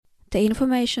The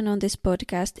information on this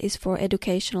podcast is for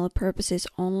educational purposes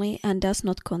only and does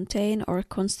not contain or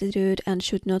constitute and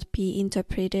should not be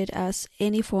interpreted as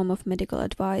any form of medical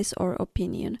advice or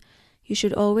opinion. You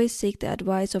should always seek the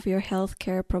advice of your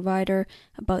healthcare provider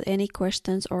about any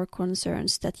questions or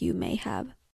concerns that you may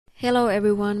have. Hello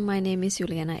everyone, my name is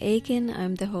Juliana Aiken.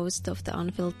 I'm the host of the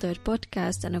Unfiltered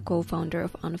podcast and a co-founder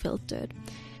of Unfiltered.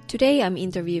 Today I'm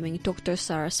interviewing Dr.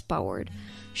 Sara Spowart.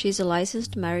 She's a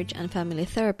licensed marriage and family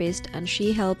therapist, and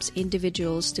she helps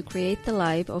individuals to create the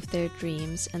life of their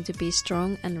dreams and to be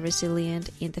strong and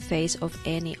resilient in the face of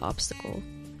any obstacle.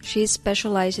 She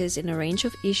specializes in a range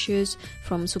of issues,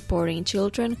 from supporting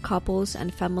children, couples,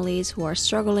 and families who are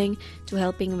struggling to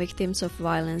helping victims of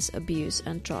violence, abuse,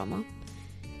 and trauma.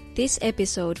 This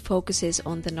episode focuses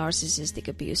on the narcissistic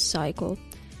abuse cycle.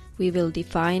 We will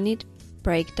define it,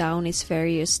 break down its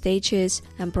various stages,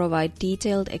 and provide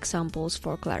detailed examples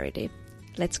for clarity.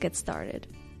 Let's get started.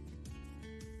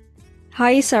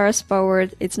 Hi, Sara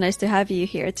Spowart. It's nice to have you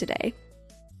here today.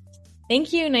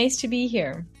 Thank you. Nice to be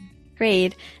here.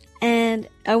 Great. And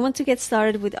I want to get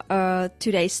started with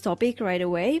today's topic right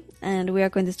away. And we are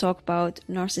going to talk about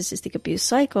narcissistic abuse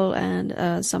cycle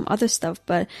and some other stuff.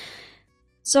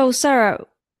 So, Sara,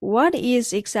 what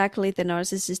is exactly the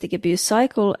narcissistic abuse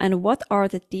cycle and what are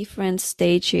the different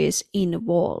stages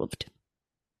involved?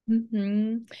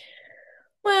 Well,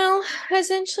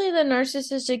 essentially the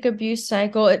narcissistic abuse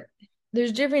cycle,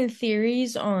 there's different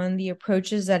theories on the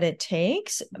approaches that it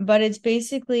takes, but it's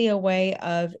basically a way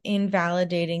of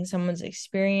invalidating someone's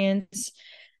experience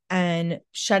and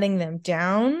shutting them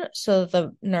down so that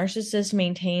the narcissist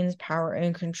maintains power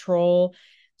and control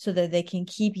so that they can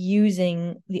keep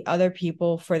using the other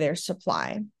people for their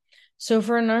supply. So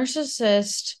for a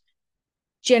narcissist,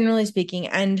 generally speaking,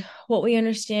 and what we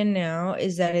understand now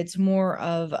is that it's more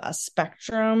of a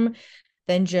spectrum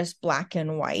than just black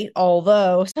and white,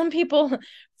 although some people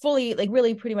fully,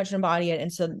 really pretty much embody it,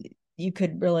 and so you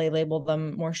could really label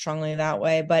them more strongly that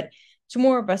way, but it's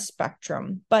more of a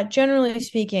spectrum. But generally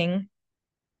speaking,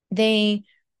 they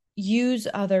use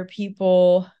other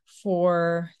people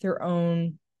for their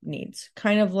own needs,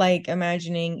 kind of like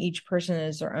imagining each person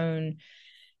as their own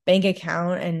bank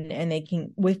account and they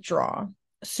can withdraw.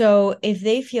 So if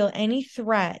they feel any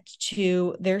threat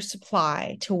to their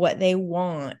supply, to what they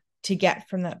want to get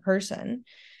from that person,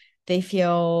 they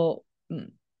feel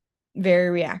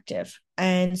very reactive.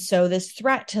 And so this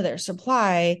threat to their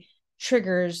supply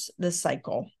triggers the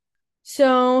cycle.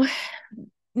 So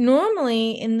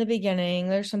normally in the beginning,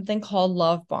 there's something called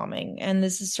love bombing. And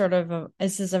this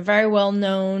is a very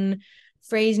well-known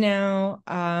phrase now.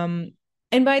 And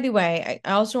by the way,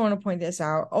 I also want to point this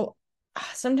out.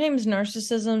 Sometimes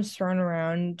narcissism is thrown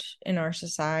around in our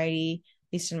society,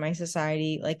 at least in my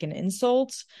society, like an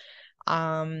insult.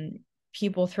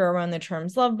 People throw around the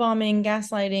terms love bombing,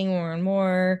 gaslighting more and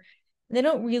more. They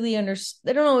don't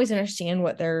always understand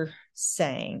what they're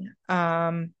saying.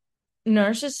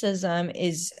 Narcissism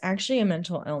is actually a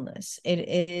mental illness. It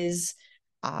is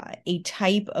a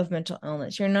type of mental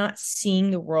illness. You're not seeing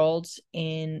the world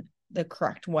in the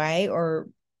correct way or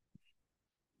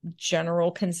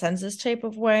general consensus type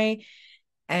of way,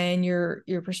 and your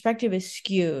perspective is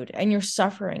skewed and you're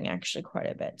suffering actually quite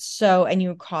a bit. So, and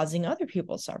you're causing other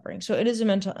people suffering. So it is a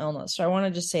mental illness. So I want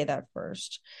to just say that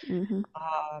first.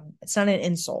 It's not an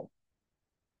insult.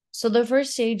 So the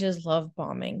first stage is love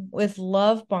bombing. With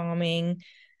love bombing,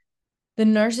 the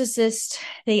narcissist,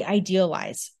 they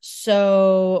idealize.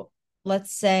 So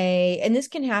let's say, and this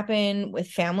can happen with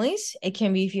families. It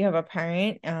can be if you have a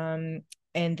parent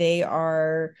and they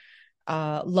are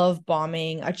love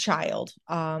bombing a child.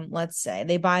 Let's say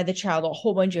they buy the child a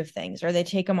whole bunch of things, or they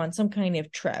take them on some kind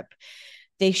of trip.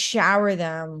 They shower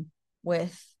them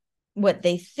with what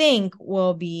they think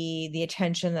will be the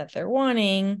attention that they're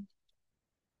wanting.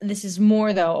 This is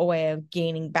more, though, a way of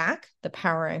gaining back the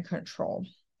power and control.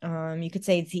 You could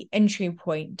say it's the entry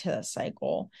point to the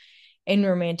cycle. In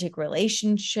romantic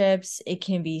relationships, it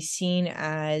can be seen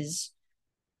as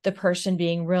the person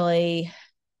being really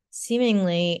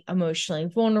seemingly emotionally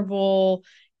vulnerable.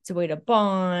 It's a way to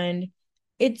bond.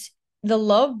 It's the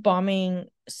love bombing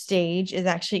stage is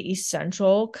actually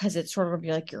essential because it's sort of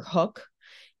like your hook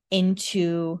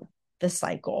into the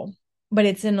cycle, but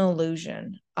it's an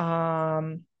illusion.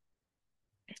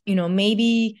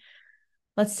 Maybe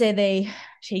let's say they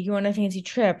take you on a fancy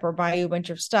trip or buy you a bunch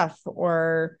of stuff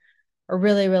or are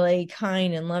really, really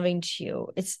kind and loving to you.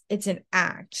 It's an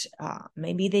act.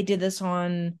 Maybe they did this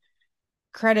on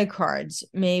credit cards.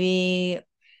 Maybe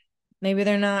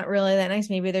they're not really that nice.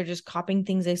 Maybe they're just copying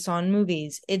things they saw in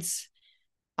movies. It's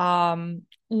largely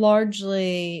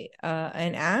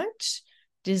an act,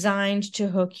 designed to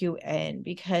hook you in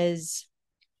because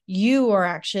you are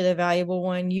actually the valuable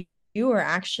one. You are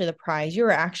actually the prize. You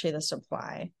are actually the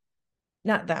supply,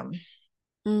 not them.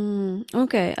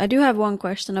 Okay, I do have one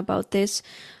question about this.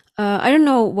 I don't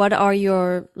know what are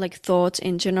your like thoughts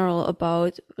in general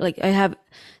about like I have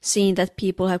seen that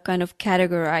people have kind of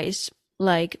categorized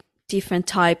like different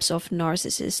types of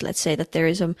narcissists. Let's say that there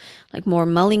is a like more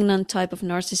malignant type of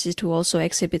narcissist who also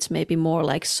exhibits maybe more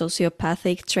like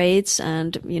sociopathic traits,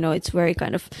 and you know it's very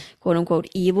kind of quote unquote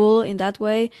evil in that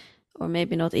way, or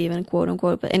maybe not even quote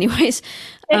unquote, but anyways,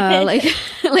 like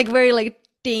like very like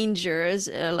dangerous,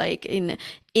 like in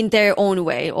their own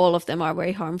way. All of them are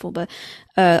very harmful, but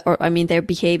or I mean, their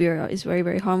behavior is very,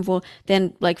 very harmful.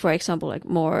 Then, like for example, like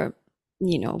more,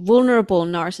 you know, vulnerable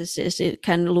narcissists, it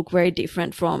can look very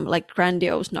different from like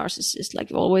grandiose narcissists,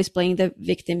 like always playing the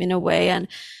victim in a way. And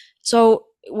so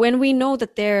when we know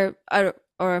that there are,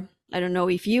 or I don't know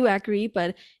if you agree,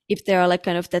 but if there are like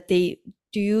kind of that they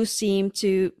do seem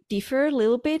to differ a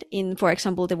little bit in, for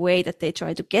example, the way that they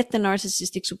try to get the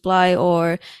narcissistic supply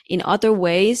or in other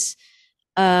ways,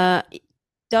 uh,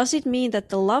 does it mean that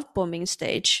the love bombing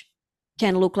stage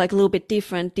can look like a little bit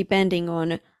different depending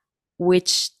on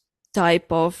which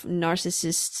type of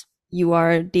narcissist you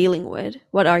are dealing with?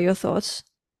 What are your thoughts?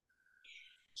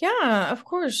 Yeah, of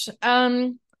course.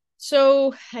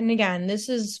 So, and again, this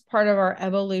is part of our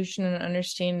evolution and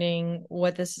understanding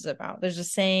what this is about. There's a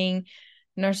saying,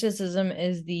 narcissism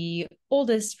is the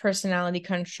oldest personality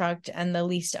construct and the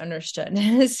least understood.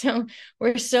 So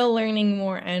we're still learning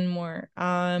more and more.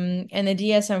 And the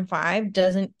DSM-5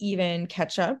 doesn't even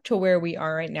catch up to where we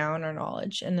are right now in our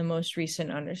knowledge and the most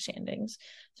recent understandings.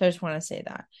 So I just want to say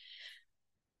that.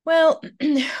 Well,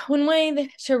 one way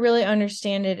to really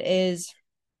understand it is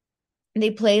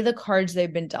they play the cards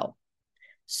they've been dealt.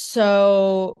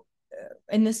 So,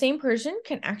 and the same person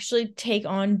can actually take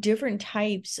on different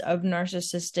types of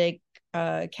narcissistic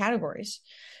categories.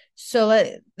 So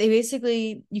they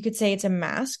basically, you could say it's a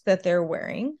mask that they're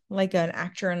wearing, like an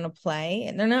actor in a play,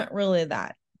 and they're not really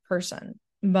that person,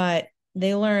 but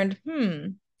they learned,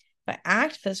 if I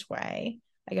act this way,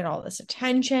 I get all this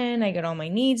attention, I get all my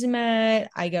needs met,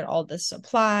 I get all this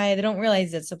supply. They don't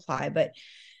realize it's supply, but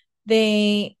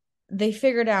they they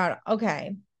figured out,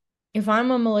 okay, if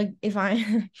I'm if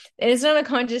I it's not a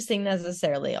conscious thing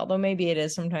necessarily, although maybe it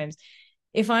is sometimes.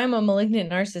 If I'm a malignant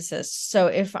narcissist, so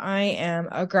if I am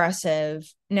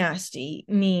aggressive, nasty,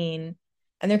 mean,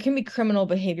 and there can be criminal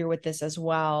behavior with this as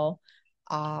well.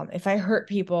 If I hurt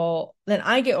people, then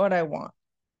I get what I want.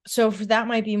 So for that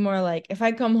might be more like if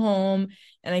I come home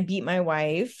and I beat my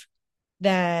wife,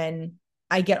 then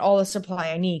I get all the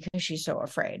supply I need because she's so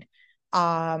afraid.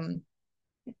 Um,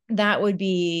 that would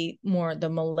be more the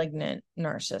malignant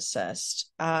narcissist.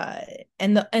 And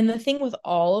the thing with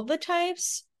all of the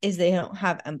types is they don't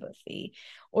have empathy,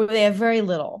 or they have very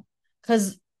little,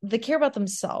 because they care about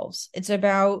themselves. It's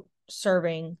about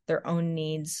serving their own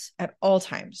needs at all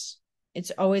times. It's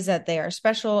always that they are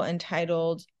special,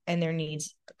 entitled, and their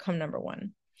needs come number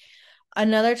one.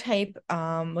 Another type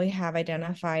we have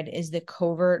identified is the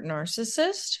covert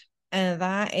narcissist, and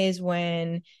that is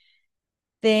when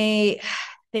they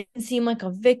they can seem like a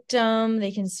victim,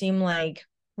 they can seem like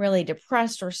really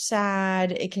depressed or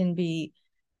sad. It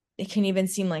can even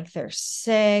seem like they're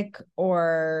sick,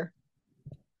 or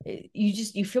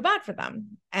you feel bad for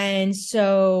them, and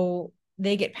so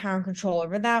they get power and control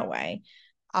over that way.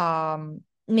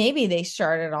 Maybe they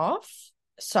started off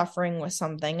suffering with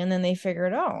something and then they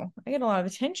figured, oh, I get a lot of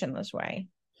attention this way,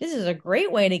 this is a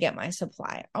great way to get my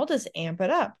supply, I'll just amp it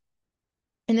up.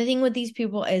 And the thing with these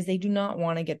people is they do not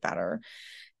want to get better.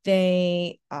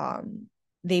 They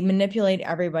manipulate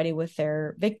everybody with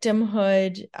their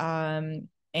victimhood,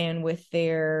 and with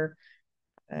their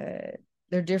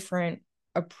different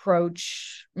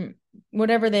approach,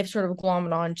 whatever they've sort of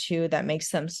glommed onto that makes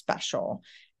them special.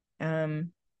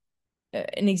 Um,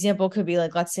 an example could be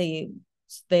like, let's say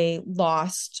they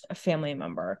lost a family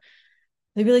member.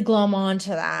 They really glom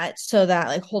onto that, so that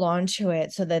like hold on to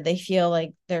it so that they feel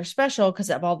like they're special because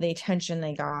of all the attention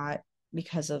they got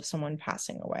because of someone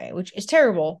passing away, which is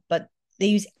terrible, but they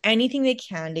use anything they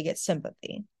can to get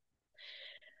sympathy.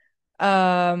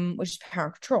 Which is power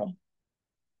and control.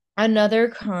 Another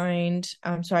kind,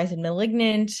 so I said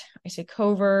malignant, I said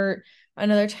covert.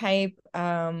 Another type,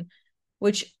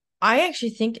 which I actually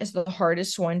think is the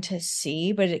hardest one to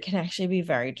see, but it can actually be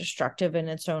very destructive in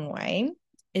its own way,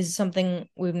 is something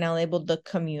we've now labeled the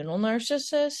communal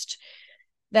narcissist.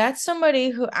 That's somebody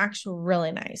who acts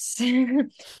really nice.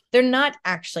 They're not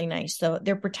actually nice, though.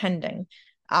 They're pretending.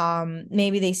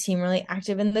 Maybe they seem really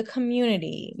active in the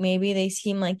community. Maybe they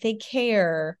seem like they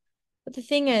care. But the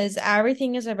thing is,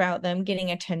 everything is about them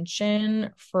getting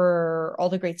attention for all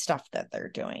the great stuff that they're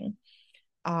doing.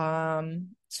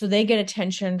 So they get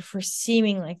attention for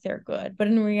seeming like they're good, but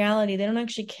in reality, they don't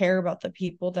actually care about the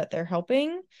people that they're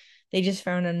helping. They just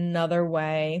found another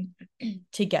way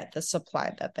to get the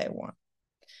supply that they want.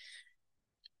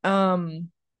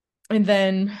 And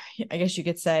then I guess you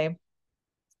could say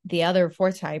the other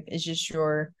fourth type is just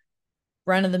your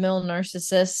run-of-the-mill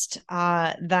narcissist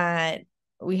that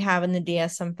we have in the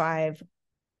DSM-5,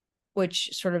 which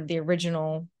sort of the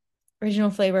original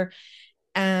flavor.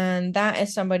 And that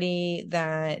is somebody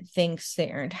that thinks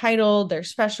they are entitled, they're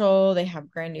special, they have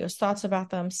grandiose thoughts about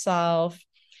themselves.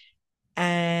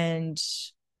 And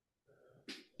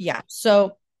yeah,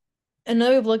 so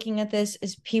another way of looking at this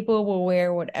is people will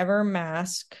wear whatever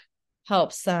mask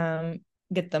helps them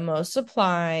get the most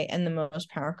supply and the most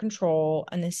power control,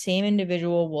 and the same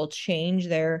individual will change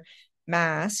their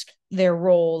mask, their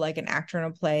role like an actor in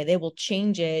a play. They will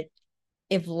change it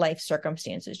if life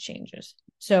circumstances changes.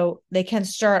 So they can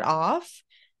start off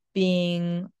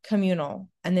being communal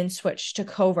and then switch to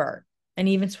covert and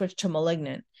even switch to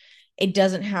malignant. It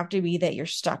doesn't have to be that you're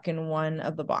stuck in one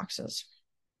of the boxes.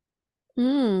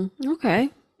 Okay.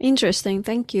 Interesting.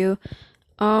 Thank you.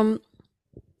 Um,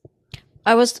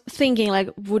 I was thinking like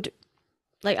would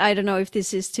like I don't know if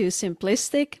this is too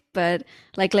simplistic, but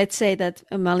like let's say that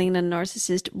a malignant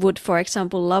narcissist would, for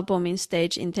example, love bombing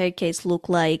stage in their case look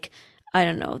like, I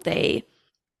don't know, they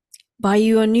buy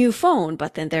you a new phone,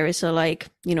 but then there is a like,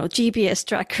 GPS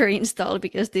tracker installed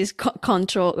because this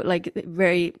control like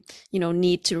very,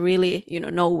 need to really,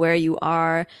 know where you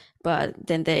are, but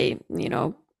then they,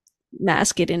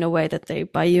 mask it in a way that they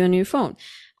buy you a new phone.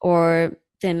 Or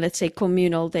then let's say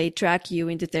communal, they track you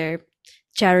into their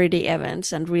charity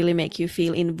events and really make you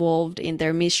feel involved in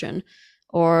their mission.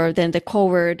 Or then the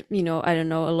covert, I don't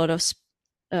know, a lot of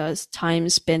time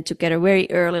spent together very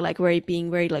early, like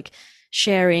being very like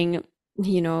sharing,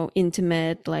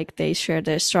 intimate, like they share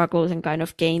their struggles and kind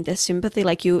of gain the sympathy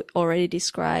like you already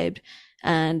described.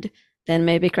 And then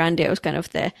maybe grandiose kind of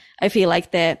I feel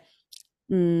like the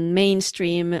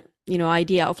mainstream,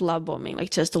 idea of love bombing,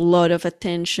 like just a lot of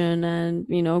attention and,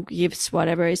 gives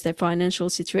whatever is their financial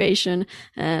situation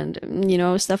and,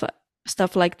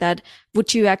 stuff like that.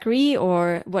 Would you agree,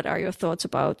 or what are your thoughts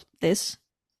about this?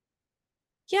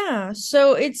 Yeah,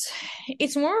 so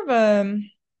it's more of a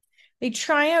they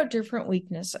try out different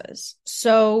weaknesses.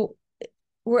 So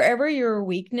wherever your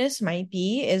weakness might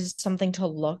be is something to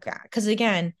look at. Because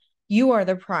again, you are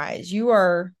the prize. You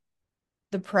are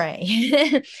the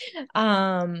prey.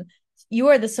 um, you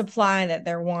are the supply that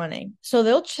they're wanting. So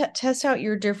they'll test out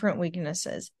your different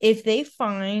weaknesses. If they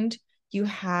find you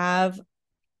have,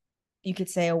 you could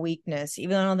say a weakness,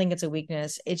 even though I don't think it's a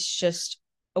weakness, it's just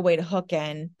a way to hook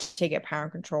in to get power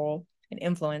control and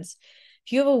influence.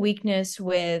 If you have a weakness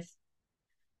with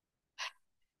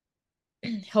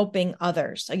helping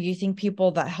others, like you think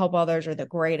people that help others are the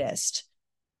greatest,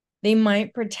 they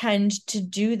might pretend to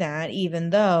do that,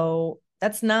 even though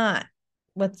that's not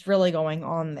what's really going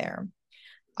on there.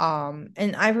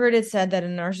 And I've heard it said that a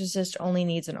narcissist only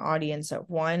needs an audience of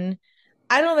one.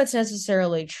 I don't know if that's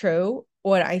necessarily true.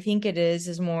 What I think it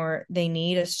is more they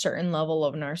need a certain level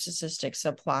of narcissistic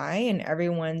supply, and every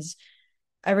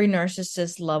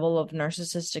narcissist level of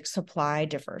narcissistic supply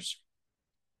differs.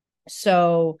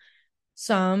 So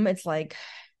some it's like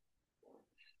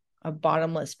a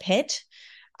bottomless pit.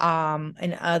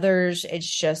 And others, it's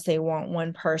just they want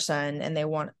one person and they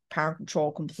want power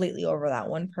control completely over that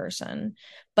one person.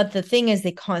 But the thing is,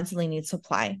 they constantly need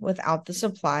supply. Without the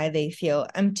supply, they feel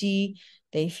empty,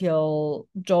 they feel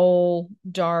dull,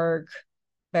 dark,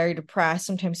 very depressed,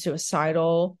 sometimes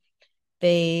suicidal.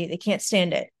 They can't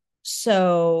stand it.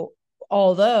 So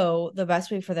although the best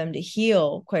way for them to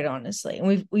heal, quite honestly,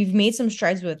 and we've made some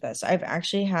strides with this. I've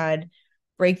actually had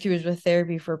breakthroughs with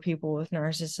therapy for people with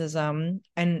narcissism,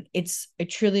 and I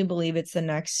truly believe it's the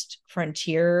next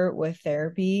frontier with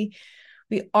therapy.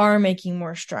 We are making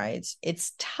more strides.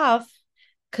 It's tough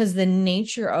because the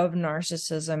nature of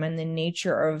narcissism and the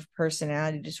nature of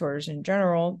personality disorders in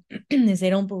general is they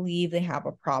don't believe they have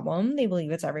a problem. They believe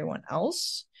it's everyone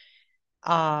else.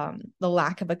 The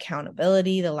lack of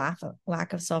accountability, the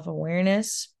lack of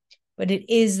self-awareness, but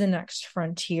it is the next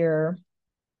frontier.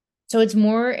 So it's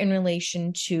more in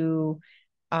relation to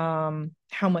how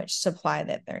much supply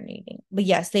that they're needing. But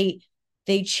yes, they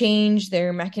change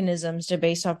their mechanisms to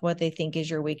base off what they think is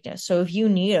your weakness. So if you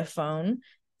need a phone,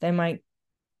 they might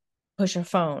push a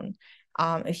phone.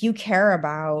 If you care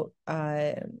about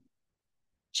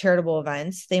charitable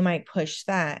events, they might push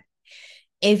that.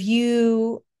 If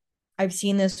you I've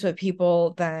seen this with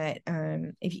people that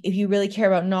if you really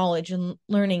care about knowledge and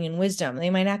learning and wisdom, they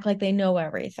might act like they know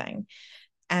everything.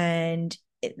 And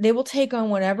they will take on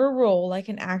whatever role, like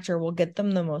an actor, will get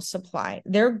them the most supply.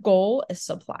 Their goal is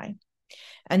supply.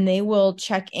 And they will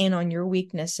check in on your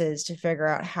weaknesses to figure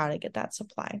out how to get that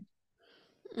supply.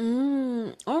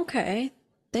 Okay.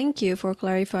 Thank you for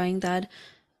clarifying that.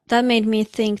 That made me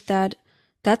think that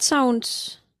that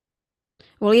sounds,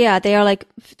 well, yeah, they are like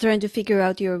trying to figure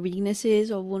out your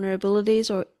weaknesses or vulnerabilities,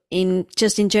 or in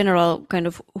just in general, kind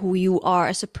of who you are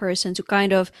as a person to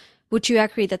kind of, would you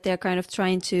agree that they're kind of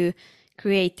trying to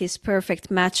create this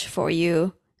perfect match for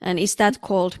you? And is that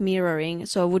called mirroring?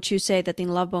 So would you say that in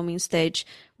love bombing stage,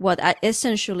 what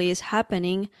essentially is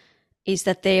happening is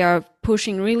that they are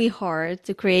pushing really hard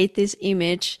to create this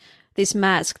image, this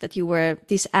mask that you wear,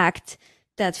 this act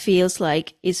that feels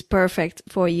like is perfect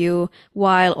for you,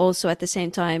 while also at the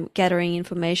same time gathering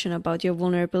information about your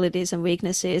vulnerabilities and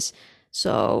weaknesses.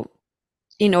 So,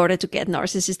 in order to get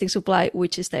narcissistic supply,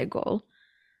 which is their goal.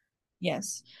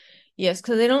 Yes. Yes,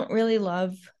 because they don't really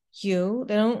love you.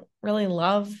 They don't really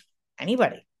love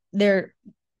anybody.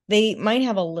 They might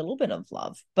have a little bit of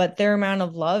love, but their amount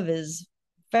of love is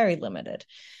very limited.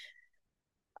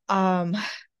 Um,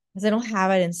 because they don't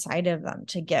have it inside of them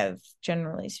to give,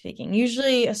 generally speaking.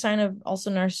 Usually a sign of also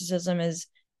narcissism is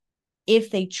if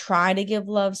they try to give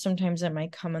love, sometimes it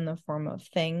might come in the form of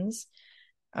things.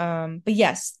 But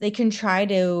yes, they can try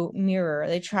to mirror.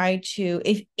 They try to,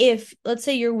 if let's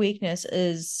say your weakness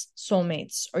is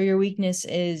soulmates, or your weakness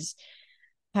is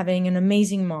having an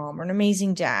amazing mom or an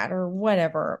amazing dad or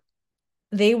whatever,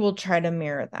 they will try to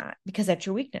mirror that because that's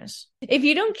your weakness. If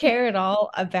you don't care at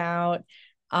all about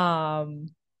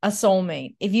a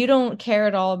soulmate, if you don't care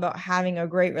at all about having a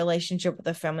great relationship with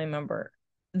a family member,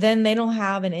 then they don't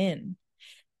have an in.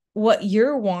 What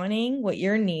you're wanting, what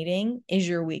you're needing is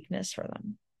your weakness for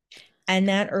them. And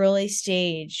that early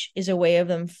stage is a way of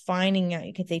them finding out,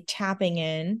 because they tapping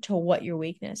in to what your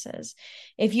weakness is.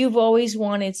 If you've always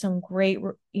wanted some great,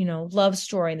 love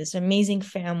story, this amazing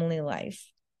family life,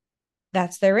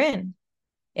 that's their in.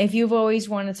 If you've always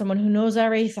wanted someone who knows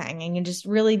everything and can just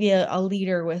really be a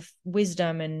leader with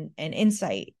wisdom and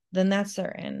insight, then that's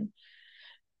their in.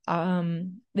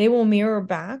 They will mirror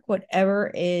back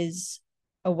whatever is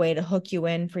a way to hook you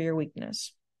in for your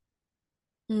weakness,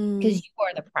 because Mm, you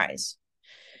are the prize.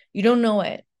 You don't know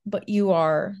it, but you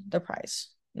are the prize,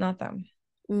 not them.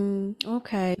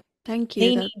 okay. Thank you.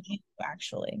 They That, need you,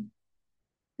 actually.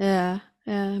 yeah,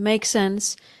 yeah, makes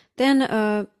sense. Then,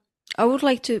 I would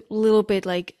like to a little bit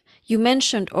like you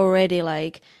mentioned already,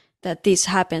 like that this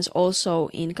happens also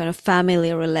in kind of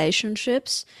family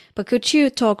relationships. But could you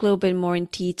talk a little bit more in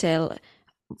detail?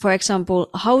 For example,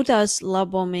 how does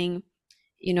love bombing,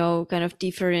 kind of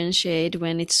differentiate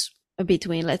when it's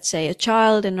between, let's say, a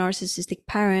child and narcissistic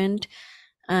parent?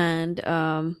 And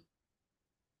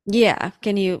yeah,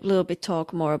 can you a little bit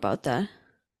talk more about that?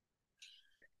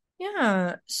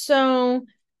 Yeah. So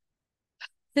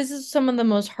this is some of the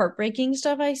most heartbreaking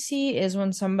stuff I see is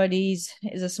when somebody's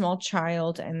is a small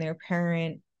child and their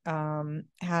parent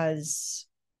has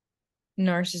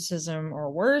narcissism or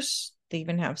worse. They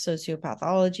even have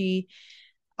sociopathology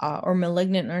or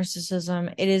malignant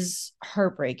narcissism. It is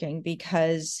heartbreaking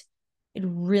because it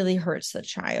really hurts the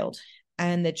child.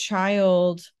 And the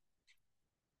child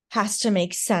has to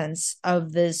make sense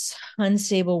of this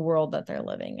unstable world that they're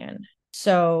living in.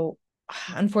 So,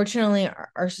 unfortunately,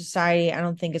 our society, I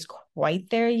don't think is quite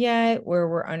there yet where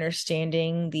we're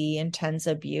understanding the intense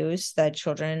abuse that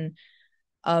children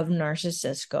of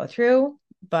narcissists go through.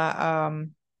 But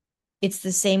it's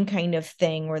the same kind of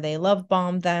thing where they love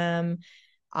bomb them.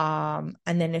 And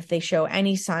then if they show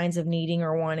any signs of needing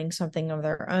or wanting something of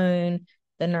their own,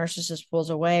 the narcissist pulls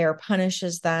away or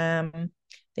punishes them.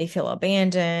 They feel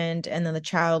abandoned, and then the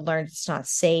child learns it's not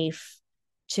safe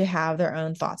to have their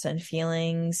own thoughts and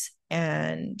feelings,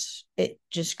 and it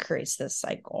just creates this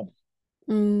cycle.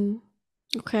 Mm,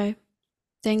 okay,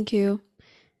 thank you.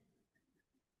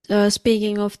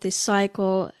 Speaking of this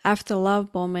cycle, after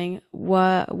love bombing,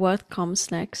 what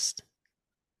comes next?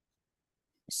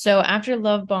 So after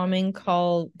love bombing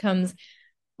call comes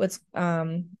what's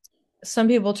some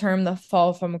people term the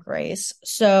fall from grace.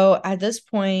 So at this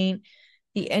point,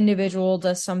 the individual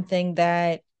does something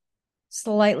that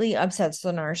slightly upsets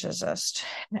the narcissist,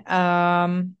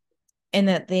 and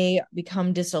that they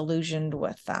become disillusioned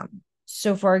with them.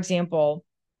 So, for example,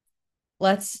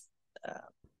 let's uh,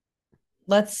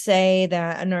 let's say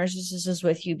that a narcissist is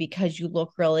with you because you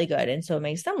look really good, and so it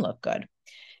makes them look good,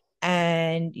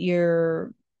 and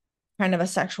you're kind of a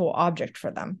sexual object for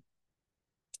them.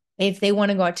 If they want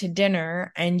to go out to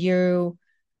dinner and you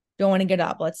don't want to get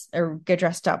up, or get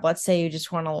dressed up. Let's say you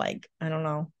just want to, like, I don't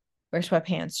know, wear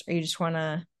sweatpants, or you just want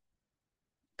to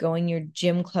go in your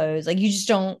gym clothes. Like, you just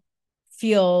don't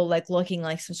feel like looking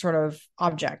like some sort of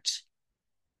object.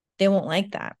 They won't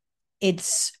like that.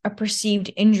 It's a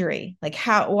perceived injury. Like,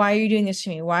 why are you doing this to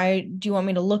me? Why do you want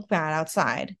me to look bad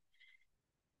outside?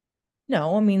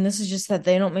 No, I mean, this is just that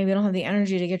they maybe don't have the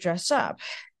energy to get dressed up,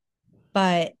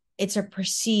 but it's a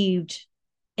perceived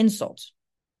insult.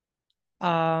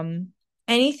 Um,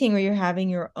 Anything where you're having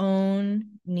your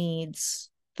own needs,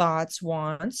 thoughts,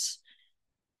 wants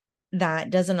that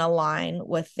doesn't align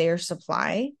with their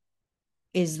supply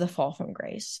is the fall from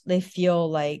grace. They feel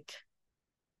like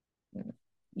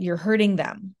you're hurting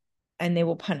them and they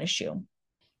will punish you.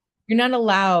 You're not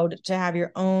allowed to have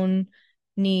your own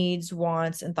needs,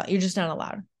 wants, and thought. You're just not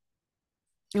allowed.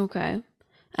 Okay.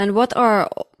 And what are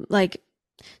like,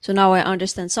 so now I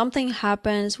understand something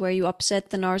happens where you upset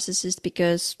the narcissist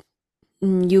because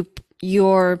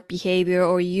your behavior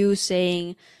or you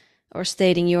saying or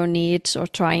stating your needs or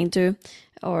trying to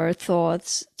or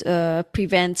thoughts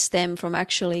prevents them from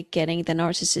actually getting the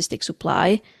narcissistic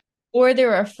supply. Or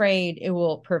they're afraid it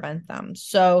will prevent them.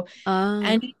 So Ah,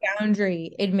 any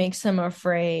boundary, it makes them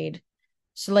afraid.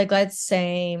 So, like, let's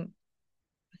say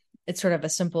it's sort of a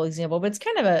simple example, but it's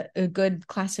kind of a good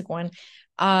classic one.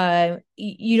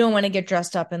 You don't want to get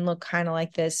dressed up and look kind of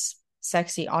like this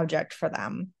sexy object for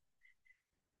them.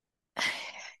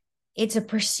 It's a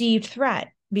perceived threat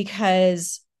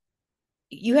because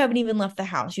you haven't even left the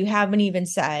house. You haven't even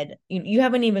said, you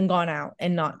haven't even gone out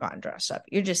and not gotten dressed up.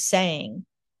 You're just saying,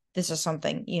 this is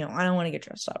something, I don't want to get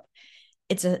dressed up.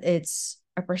 It's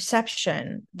a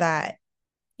perception that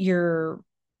you're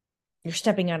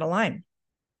stepping out of line.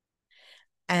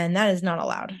 And that is not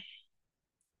allowed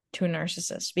to a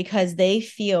narcissist because they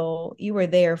feel you were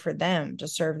there for them to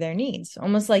serve their needs,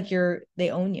 almost like they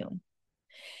own you.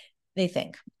 They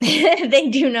think they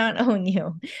do not own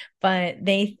you, but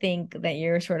they think that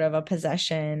you're sort of a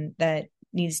possession that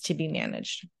needs to be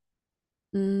managed.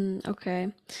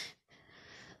 okay.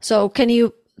 So can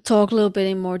you talk a little bit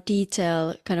in more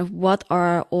detail, kind of what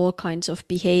are all kinds of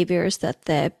behaviors that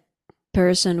the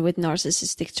person with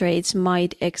narcissistic traits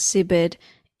might exhibit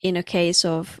in a case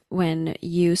of when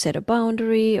you set a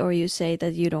boundary or you say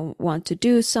that you don't want to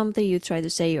do something, you try to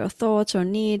say your thoughts or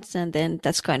needs, and then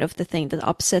that's kind of the thing that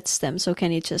upsets them. So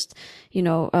can you just,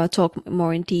 talk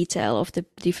more in detail of the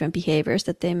different behaviors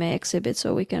that they may exhibit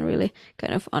so we can really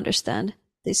kind of understand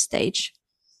this stage?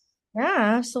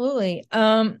 Yeah, absolutely.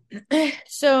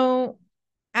 So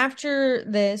after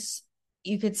this,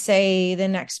 you could say the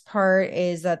next part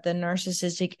is that the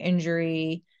narcissistic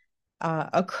injury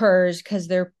occurs because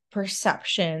their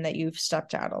perception that you've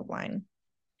stepped out of line.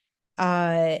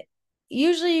 Uh,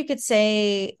 Usually you could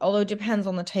say, although it depends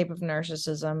on the type of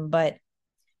narcissism, but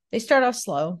they start off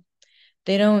slow.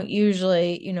 They don't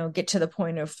usually, get to the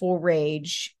point of full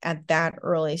rage at that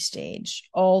early stage.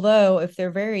 Although if they're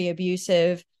very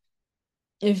abusive,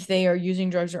 if they are using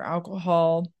drugs or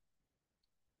alcohol,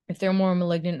 if they're more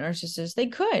malignant narcissists, they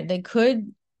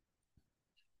could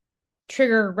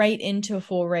trigger right into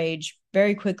full rage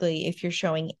very quickly if you're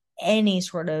showing any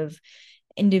sort of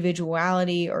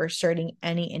individuality or asserting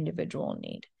any individual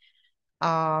need.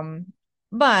 Um,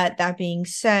 but that being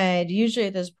said, usually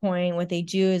at this point, what they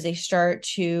do is they start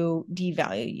to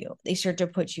devalue you. They start to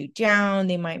put you down.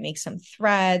 They might make some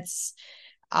threats.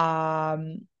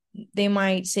 Um, they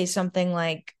might say something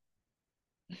like,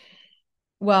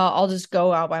 well, I'll just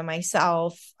go out by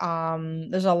myself.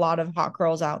 There's a lot of hot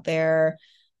girls out there.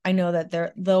 I know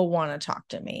that they'll want to talk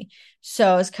to me.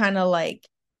 So it's kind of like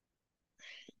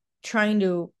trying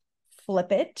to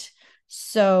flip it.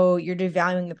 So you're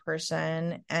devaluing the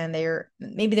person and they're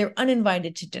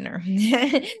uninvited to dinner.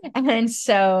 And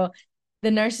so the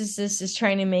narcissist is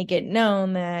trying to make it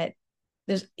known that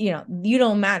you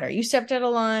don't matter. You stepped out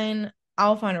of line,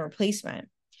 I'll find a replacement.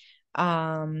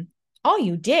 Um, all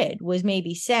you did was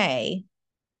maybe say,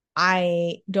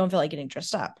 I don't feel like getting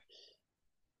dressed up.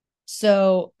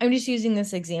 So I'm just using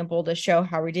this example to show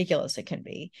how ridiculous it can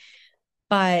be.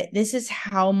 But this is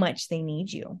how much they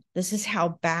need you. This is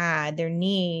how bad their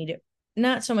need,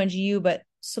 not so much you, but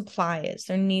supply is,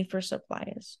 their need for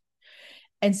supply is.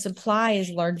 And supply is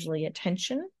largely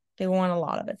attention. They want a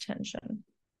lot of attention.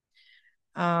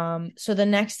 So the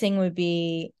next thing would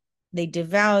be they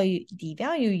devalue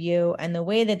you, and the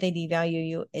way that they devalue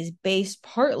you is based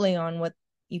partly on what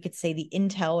you could say the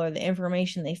intel or the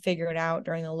information they figured out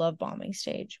during the love bombing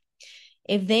stage.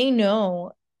 If they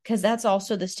know, because that's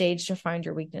also the stage to find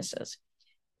your weaknesses.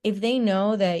 If they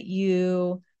know that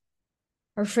you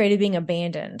are afraid of being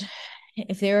abandoned,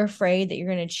 if they're afraid that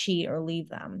you're going to cheat or leave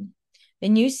them,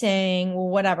 then you saying, well,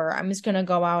 whatever, I'm just going to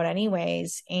go out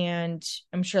anyways, and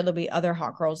I'm sure there'll be other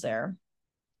hot girls there,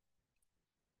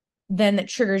 then that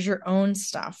triggers your own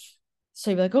stuff.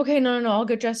 So you're like, okay, no, I'll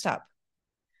get dressed up.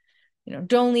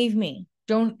 Don't leave me.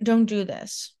 Don't do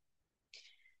this.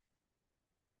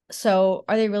 So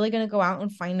are they really going to go out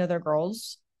and find other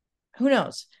girls? Who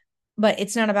knows? But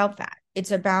it's not about that.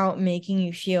 It's about making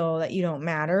you feel that you don't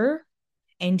matter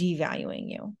and devaluing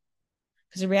you.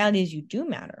 Because the reality is you do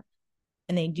matter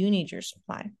and they do need your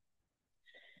supply.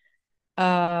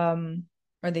 Or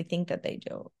they think that they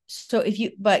do. So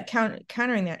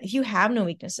countering that, if you have no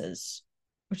weaknesses,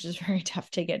 which is very tough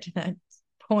to get to that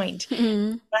point,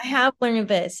 I have learned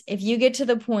this. If you get to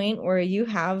the point where you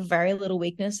have very little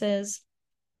weaknesses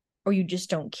or you just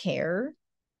don't care,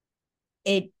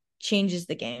 it changes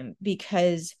the game.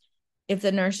 Because if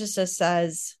the narcissist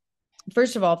says,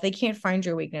 first of all, if they can't find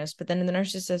your weakness, but then the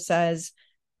narcissist says,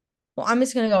 well, I'm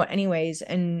just gonna go anyways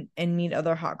and meet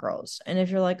other hot girls. And if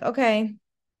you're like, okay,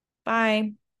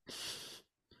 bye,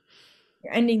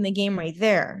 you're ending the game right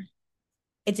there.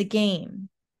 It's a game.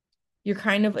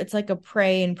 It's like a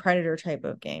prey and predator type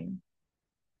of game.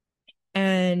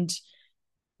 And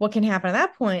what can happen at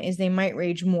that point is they might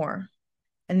rage more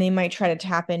and they might try to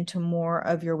tap into more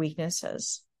of your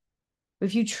weaknesses. But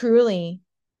if you truly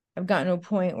have gotten to a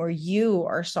point where you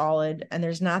are solid and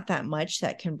there's not that much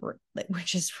that can,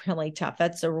 which is really tough.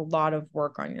 That's a lot of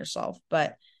work on yourself.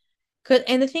 And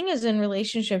the thing is, in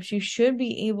relationships, you should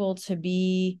be able to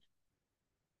be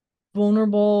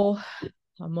vulnerable,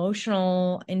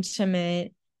 emotional,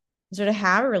 intimate. So to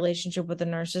have a relationship with a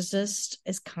narcissist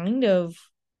is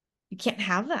you can't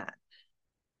have that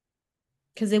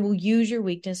because they will use your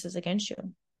weaknesses against you.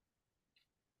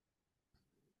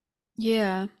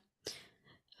 Yeah.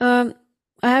 I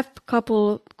have a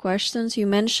couple questions. You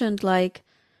mentioned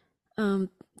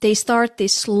they start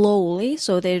this slowly,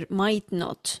 so they might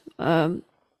not,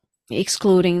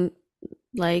 excluding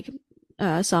like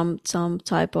some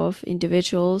type of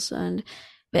individuals,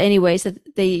 but anyways,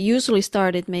 that they usually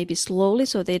start it maybe slowly,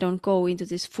 so they don't go into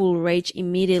this full rage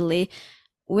immediately.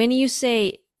 When you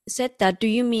said that, do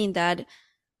you mean that,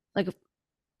 like,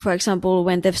 for example,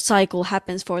 when the cycle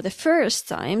happens for the first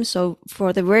time, so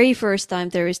for the very first time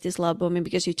there is this love bombing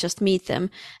because you just meet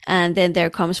them, and then there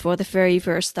comes for the very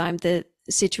first time the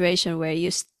situation where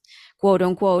you quote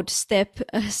unquote step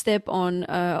on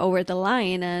over the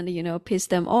line and piss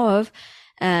them off,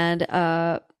 and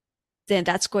then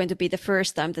that's going to be the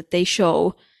first time that they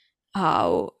show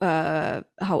how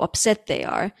upset they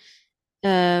are.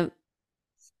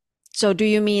 So do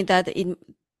you mean that in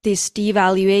this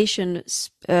devaluation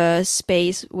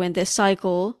space, when the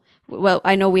cycle, well,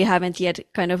 I know we haven't yet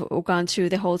kind of gone through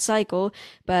the whole cycle,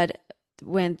 but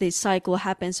when this cycle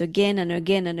happens again and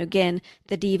again and again,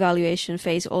 the devaluation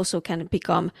phase also can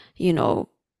become,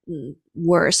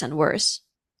 worse and worse?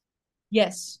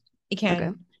 Yes, it can.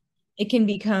 Okay. It can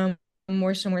become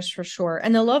worse and worse for sure.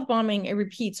 And the love bombing, it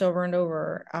repeats over and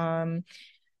over.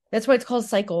 That's why it's called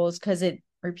cycles, because it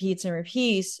repeats and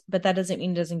repeats, but that doesn't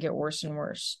mean it doesn't get worse and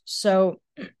worse. So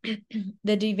the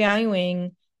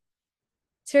devaluing,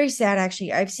 it's very sad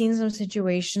actually. I've seen some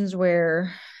situations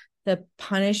where the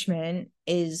punishment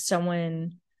is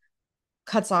someone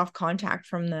cuts off contact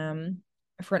from them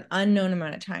for an unknown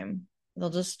amount of time.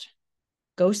 They'll just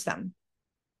ghost them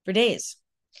for days,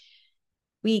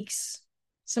 weeks,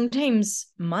 sometimes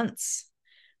months,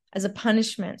 as a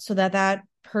punishment, so that that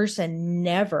person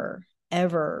never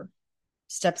ever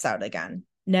steps out again,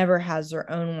 never has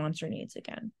their own wants or needs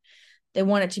again. They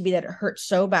want it to be that it hurts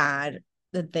so bad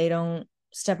that they don't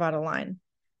step out of line.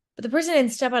 But the person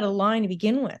didn't step out of line to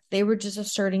begin with. They were just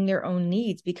asserting their own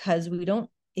needs, because we don't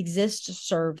exist to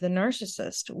serve the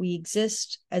narcissist. We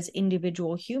exist as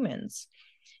individual humans.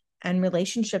 And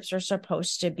relationships are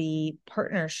supposed to be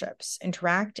partnerships,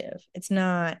 interactive. It's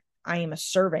not, I am a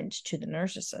servant to the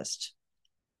narcissist.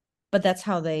 But that's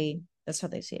how they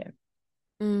see it.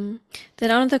 Then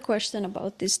another question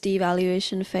about this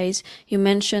devaluation phase. You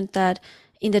mentioned that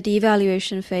in the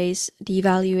devaluation phase, the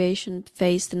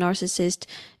narcissist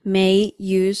may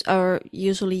use or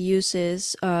usually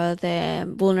uses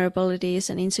the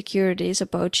vulnerabilities and insecurities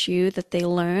about you that they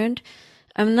learned.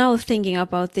 I'm now thinking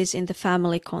about this in the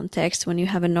family context when you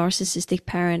have a narcissistic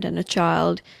parent and a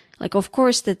child. Like, of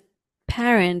course, the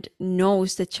parent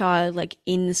knows the child like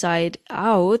inside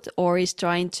out, or is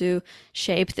trying to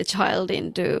shape the child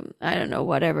into, I don't know,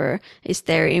 whatever is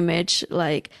their image,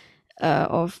 like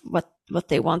of what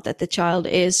they want that the child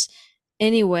is.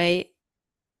 Anyway,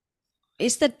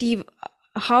 is that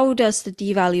how does the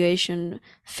devaluation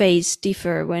phase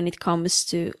differ when it comes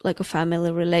to like a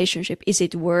family relationship? Is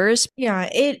it worse? Yeah,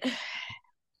 it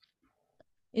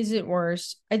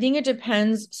worse. I think it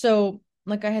depends. So,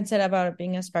 like I had said about it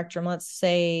being a spectrum, let's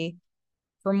say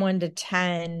from 1 to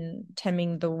 10, 10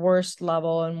 being the worst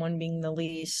level and 1 being the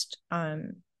least,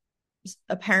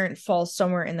 a parent falls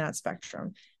somewhere in that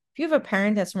spectrum. If you have a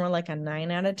parent that's more like a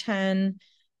 9 out of 10,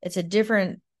 it's a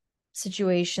different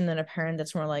situation than a parent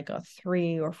that's more like a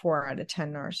 3 or 4 out of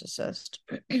 10 narcissist.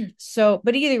 So,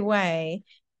 but either way,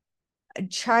 a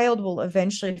child will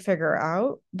eventually figure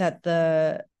out that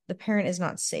the parent is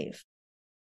not safe.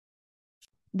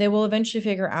 They will eventually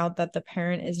figure out that the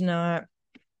parent is not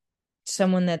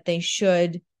someone that they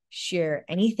should share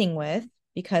anything with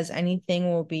because anything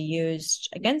will be used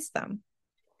against them.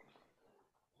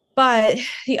 But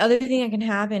the other thing that can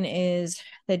happen is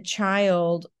the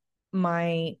child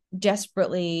might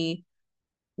desperately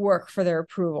work for their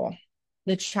approval.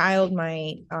 The child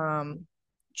might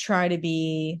try to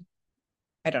be,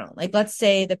 I don't know, like let's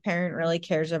say the parent really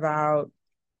cares about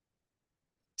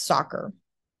soccer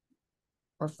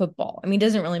or football. I mean, it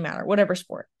doesn't really matter, whatever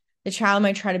sport. The child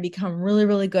might try to become really,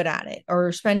 really good at it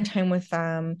or spend time with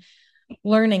them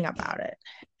learning about it.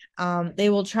 They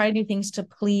will try to do things to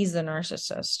please the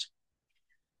narcissist,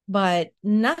 but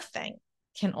nothing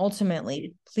can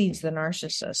ultimately please the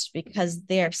narcissist because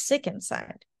they are sick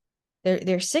inside.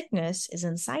 Their sickness is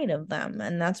inside of them,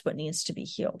 and that's what needs to be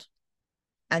healed.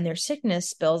 And their sickness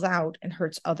spills out and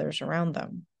hurts others around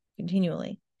them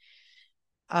continually.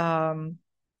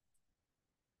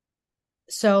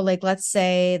 So like let's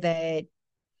say that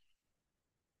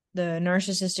the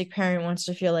narcissistic parent wants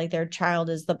to feel like their child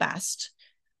is the best.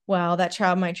 Well, that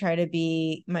child might try to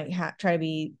be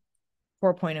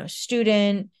 4.0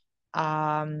 student,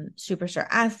 superstar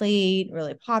athlete,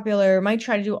 really popular, might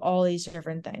try to do all these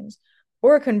different things.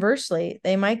 Or conversely,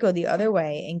 they might go the other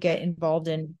way and get involved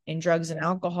in drugs and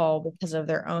alcohol because of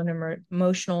their own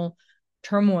emotional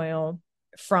turmoil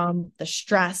from the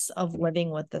stress of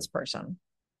living with this person.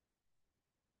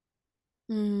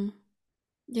 Mm,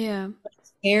 yeah.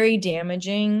 It's very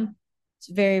damaging. It's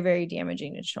very, very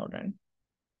damaging to children.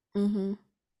 Mm-hmm.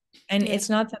 And Yeah. it's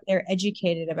not that they're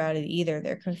educated about it either.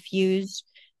 They're confused.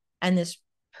 And this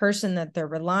person that they're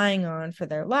relying on for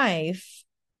their life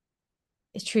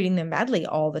is treating them badly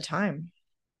all the time.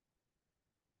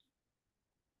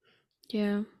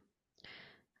 Yeah.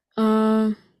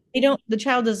 Um. The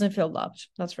child doesn't feel loved.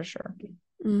 That's for sure.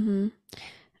 Mm-hmm.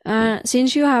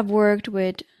 Since you have worked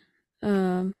with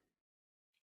um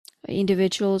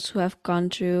individuals who have gone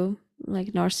through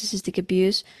like narcissistic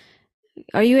abuse,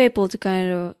 are you able to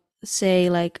kind of say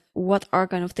like what are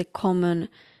kind of the common,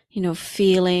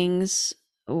 feelings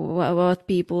what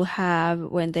people have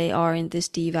when they are in this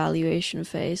devaluation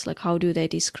phase? Like how do they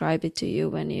describe it to you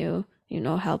when you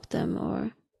help them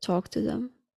or talk to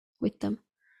them with them?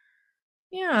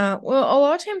 Yeah. Well, a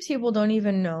lot of times people don't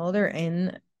even know they're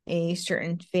in a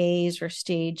certain phase or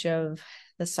stage of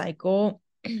the cycle.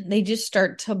 They just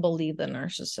start to believe the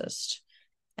narcissist.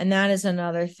 And that is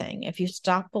another thing. If you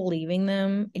stop believing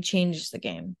them, it changes the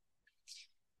game.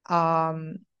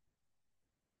 Um,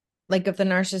 like if the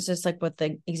narcissist, like with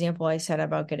the example I said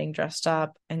about getting dressed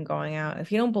up and going out,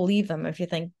 if you don't believe them, if you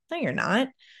think, no, you're not,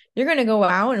 you're gonna go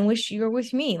out and wish you were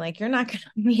with me. Like you're not gonna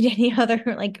meet any other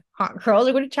like hot girls.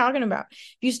 Like what are you talking about?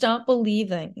 If you stop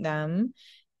believing them,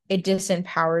 it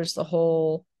disempowers the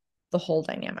whole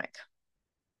dynamic.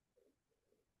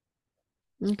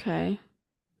 Okay.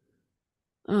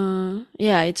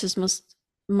 Yeah, it just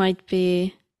might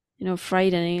be,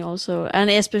 frightening also. And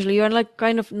especially you're like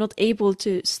kind of not able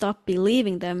to stop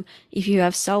believing them if you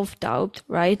have self-doubt,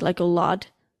 right? Like a lot.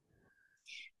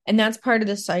 And that's part of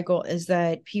the cycle is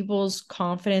that people's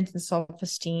confidence and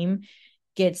self-esteem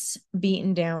gets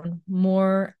beaten down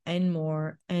more and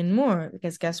more and more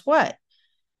because guess what?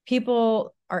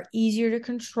 People are easier to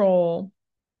control,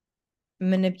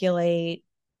 manipulate,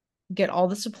 get all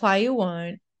the supply you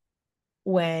want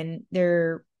when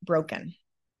they're broken.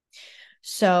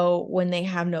 So when they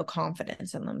have no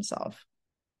confidence in themselves.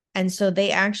 And so they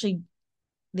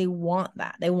want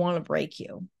that. They want to break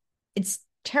you. It's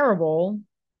terrible,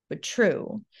 but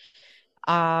true.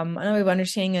 Another way of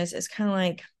understanding this is kind of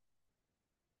like,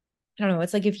 I don't know,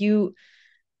 it's like if you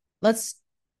let's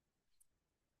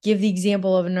give the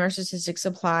example of a narcissistic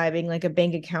supply being like a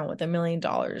bank account with $1 million,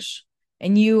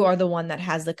 and you are the one that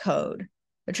has the code.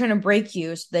 They're trying to break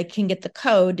you so they can get the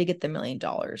code to get the $1 million.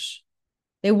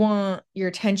 They want your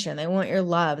attention. They want your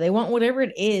love. They want whatever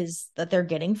it is that they're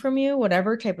getting from you,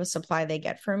 whatever type of supply they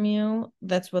get from you.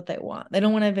 That's what they want. They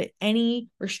don't want to have any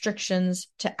restrictions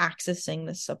to accessing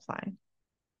this supply.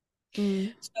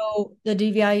 Mm. So the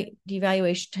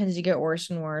devaluation tends to get worse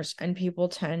and worse, and people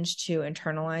tend to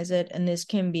internalize it. And this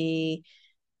can be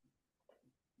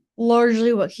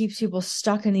largely what keeps people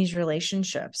stuck in these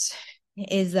relationships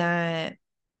is that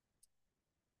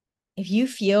if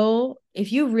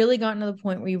you really gotten to the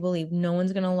point where you believe no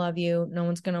one's gonna love you, no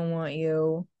one's gonna want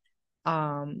you,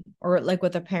 or like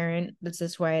with a parent that's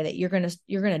this way that you're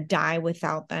gonna die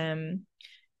without them.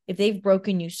 If they've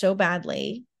broken you so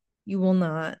badly, you will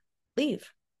not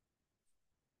leave.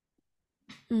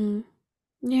 Mm.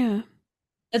 Yeah.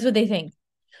 That's what they think.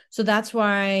 So that's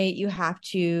why you have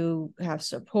to have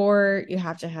support, you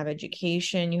have to have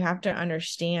education, you have to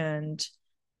understand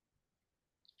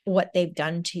what they've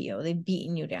done to you. They've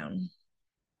beaten you down.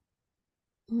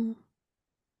 Mm.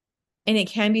 And it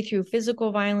can be through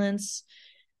physical violence,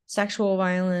 sexual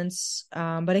violence,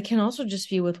 but it can also just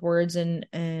be with words and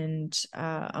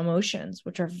emotions,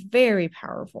 which are very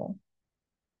powerful.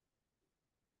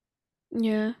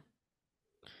 Yeah.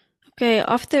 Okay,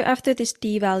 after this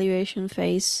devaluation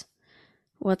phase,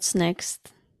 what's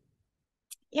next?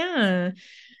 Yeah.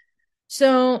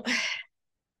 So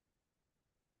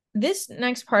this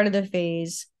next part of the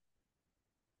phase,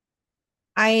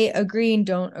 I agree and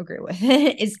don't agree with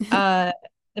it, is the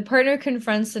partner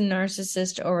confronts the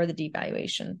narcissist over the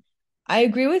devaluation. I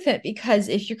agree with it because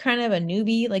if you're kind of a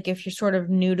newbie, like if you're sort of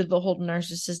new to the whole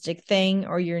narcissistic thing,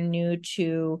 or you're new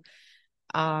to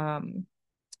um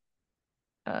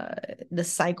uh the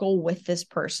cycle with this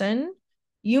person,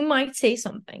 you might say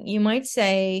something. You might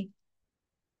say,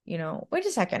 wait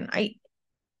a second,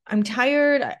 I'm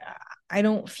tired. I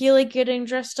don't feel like getting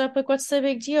dressed up. Like, what's the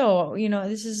big deal?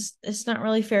 It's not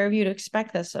really fair of you to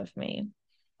expect this of me.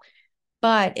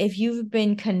 But if you've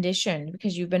been conditioned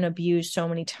because you've been abused so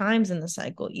many times in the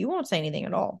cycle, you won't say anything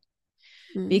at all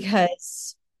Mm.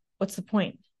 because what's the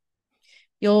point?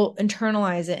 You'll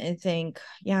internalize it and think,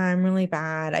 yeah, I'm really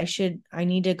bad. I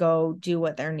need to go do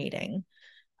what they're needing.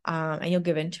 And you'll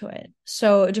give into it.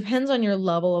 So it depends on your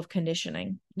level of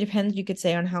conditioning. Depends, you could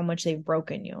say, on how much they've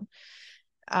broken you.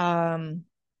 Um,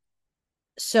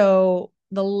 so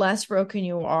the less broken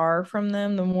you are from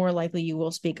them, the more likely you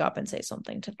will speak up and say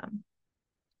something to them.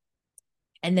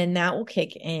 And then that will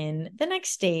kick in the next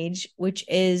stage, which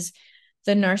is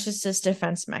the narcissist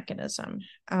defense mechanism.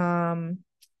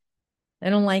 They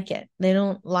don't like it. They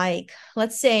don't like,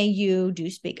 let's say you do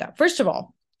speak up. First of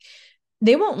all,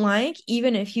 they won't like,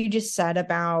 even if you just said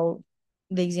about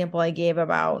the example I gave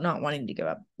about not wanting to give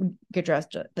up, get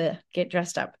dressed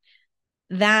up.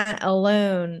 That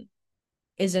alone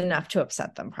is enough to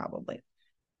upset them, probably.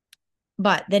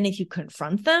 But then if you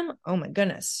confront them, oh my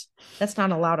goodness, that's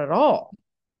not allowed at all.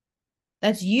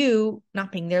 That's you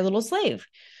not being their little slave.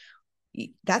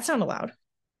 That's not allowed.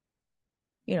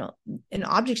 An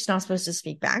object's not supposed to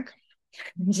speak back.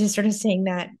 I'm just sort of saying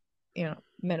that,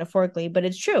 metaphorically, but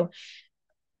it's true.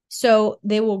 So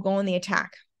they will go on the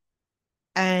attack.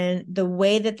 And the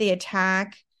way that they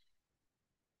attack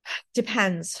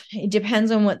depends. It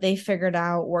depends on what they figured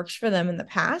out works for them in the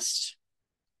past.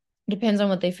 It depends on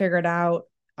what they figured out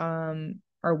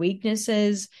are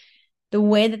weaknesses. The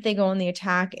way that they go on the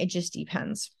attack, it just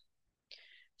depends.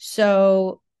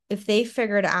 So if they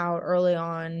figured out early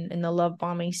on in the love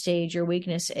bombing stage, your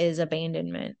weakness is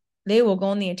abandonment, they will go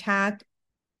on the attack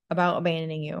about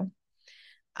abandoning you.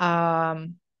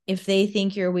 If they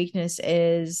think your weakness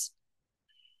is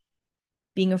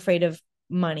being afraid of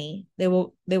money, they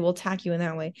will attack you in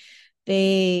that way.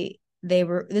 They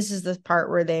were this is the part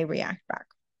where they react back.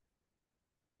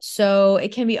 So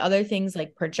it can be other things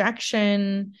like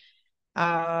projection,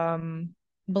 um,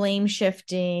 blame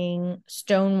shifting,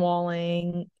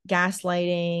 stonewalling,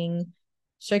 gaslighting,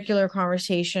 circular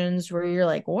conversations where you're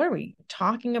like, what are we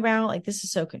talking about? Like, this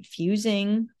is so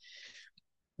confusing.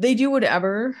 They do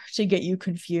whatever to get you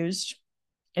confused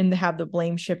and to have the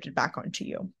blame shifted back onto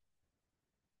you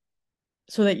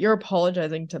so that you're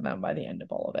apologizing to them by the end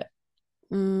of all of it.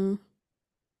 Mm.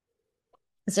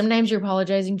 Sometimes you're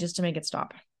apologizing just to make it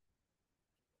stop.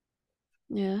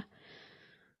 Yeah.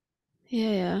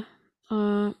 Yeah, yeah.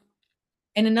 Uh,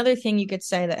 And another thing you could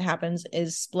say that happens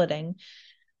is splitting.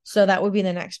 So that would be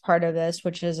the next part of this,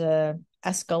 which is a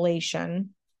escalation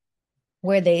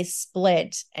where they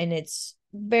split, and it's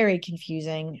very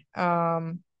confusing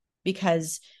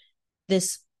because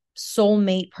this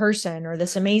soulmate person or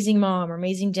this amazing mom or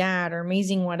amazing dad or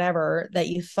amazing whatever that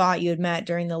you thought you had met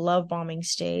during the love bombing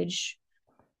stage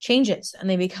changes, and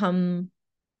they become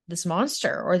this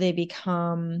monster, or they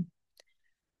become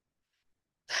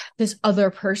this other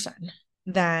person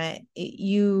that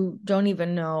you don't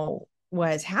even know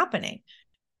was happening.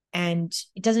 And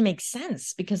it doesn't make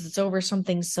sense because it's over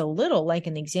something so little, like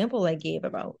an example I gave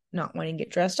about not wanting to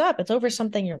get dressed up. It's over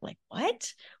something you're like,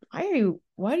 what?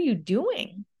 What are you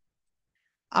doing?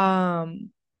 Um,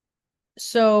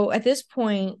 so at this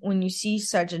point, when you see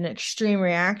such an extreme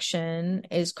reaction,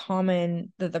 it's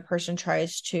common that the person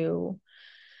tries to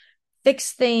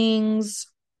fix things,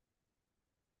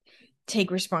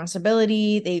 take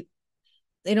responsibility.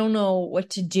 They don't know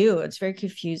what to do. It's very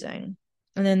confusing.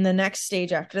 And then the next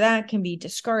stage after that can be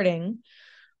discarding,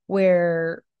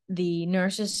 where the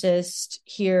narcissist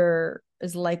here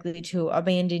is likely to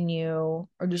abandon you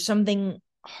or do something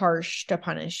harsh to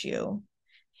punish you.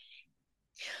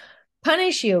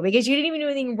 Punish you because you didn't even do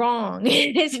anything wrong.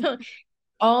 So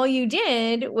all you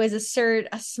did was assert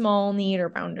a small need or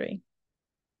boundary.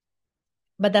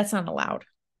 But that's not allowed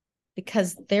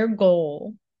because their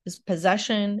goal is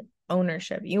possession,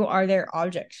 ownership. You are their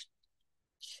object.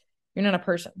 You're not a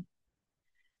person.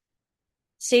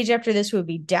 Stage after this would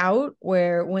be doubt,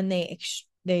 where when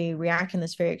they react in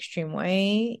this very extreme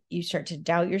way, you start to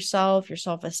doubt yourself. Your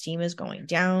self-esteem is going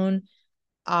down.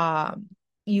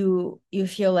 You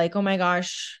feel like, oh my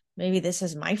gosh, maybe this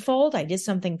is my fault. I did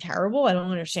something terrible. I don't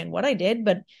understand what I did,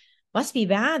 but must be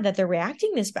bad that they're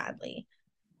reacting this badly.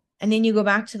 And then you go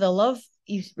back to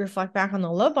you reflect back on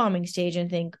the love bombing stage and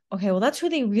think, okay, well, that's who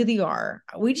they really are.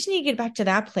 We just need to get back to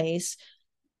that place.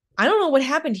 I don't know what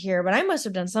happened here, but I must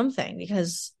have done something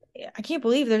because I can't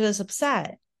believe they're this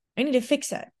upset. I need to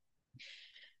fix it.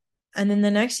 And then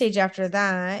the next stage after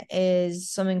that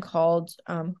is something called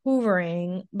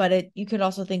hoovering, but you could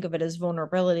also think of it as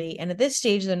vulnerability. And at this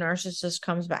stage, the narcissist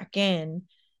comes back in,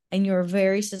 and you're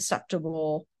very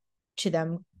susceptible to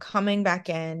them coming back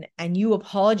in and you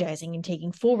apologizing and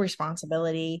taking full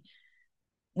responsibility,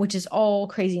 which is all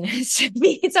craziness.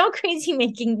 It's all crazy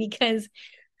making because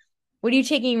what are you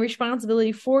taking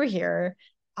responsibility for here?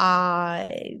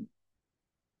 With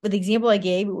the example I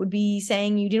gave, it would be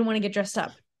saying you didn't want to get dressed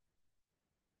up.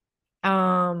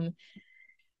 And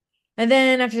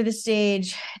then after this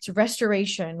stage, it's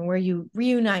restoration where you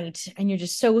reunite and you're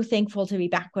just so thankful to be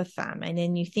back with them. And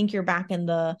then you think you're back in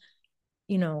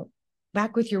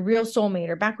back with your real soulmate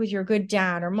or back with your good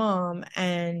dad or mom,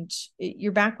 and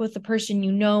you're back with the person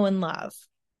you know and love.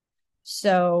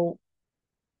 So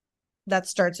that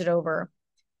starts it over.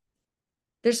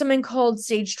 There's something called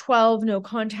stage 12, no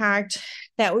contact.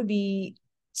 That would be,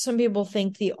 some people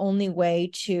think, the only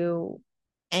way to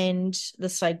end the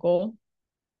cycle.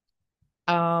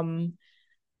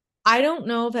 I don't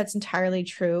know if that's entirely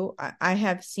true. I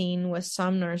have seen with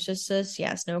some narcissists,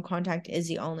 yes, no contact is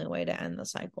the only way to end the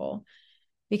cycle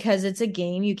because it's a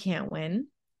game you can't win.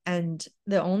 And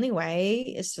the only way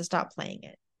is to stop playing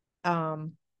it.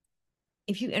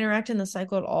 If you interact in the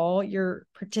cycle at all, you're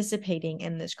participating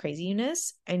in this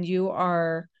craziness and you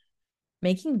are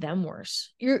making them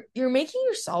worse. You're making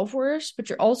yourself worse, but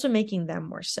you're also making them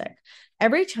more sick.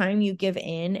 Every time you give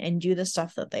in and do the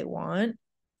stuff that they want,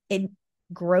 it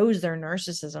grows their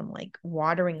narcissism like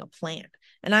watering a plant.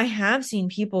 And I have seen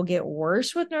people get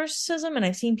worse with narcissism and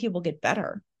I've seen people get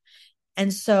better.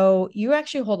 And so you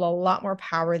actually hold a lot more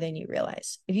power than you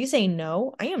realize. If you say,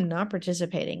 no, I am not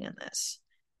participating in this,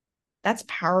 that's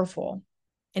powerful.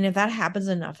 And if that happens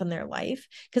enough in their life,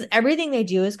 because everything they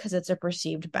do is because it's a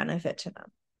perceived benefit to them.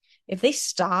 If they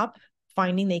stop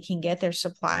finding they can get their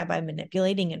supply by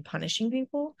manipulating and punishing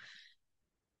people,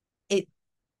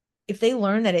 if they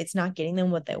learn that it's not getting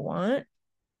them what they want,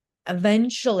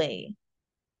 eventually,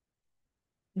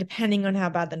 depending on how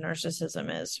bad the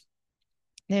narcissism is,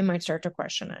 they might start to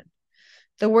question it.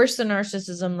 The worse the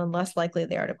narcissism, the less likely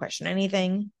they are to question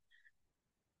anything.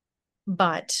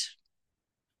 But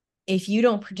if you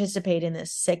don't participate in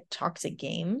this sick, toxic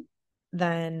game,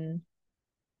 then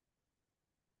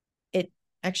it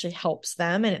actually helps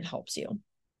them and it helps you.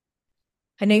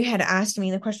 I know you had asked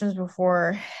me the questions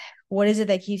before, what is it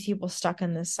that keeps people stuck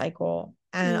in this cycle?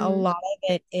 And a lot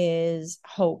of it is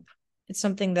hope. It's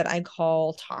something that I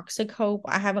call toxic hope.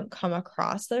 I haven't come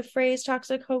across the phrase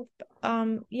toxic hope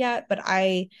yet, but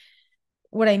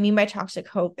what I mean by toxic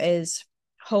hope is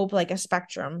hope like a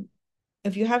spectrum.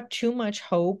 If you have too much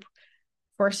hope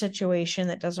for a situation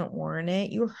that doesn't warrant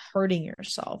it, you're hurting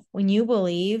yourself. When you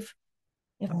believe,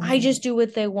 if I just do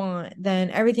what they want,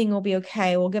 then everything will be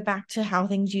okay. We'll get back to how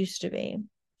things used to be.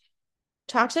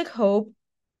 Toxic hope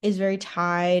is very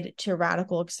tied to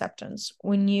radical acceptance.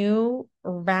 When you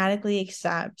radically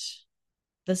accept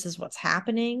this is what's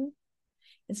happening,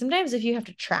 and sometimes if you have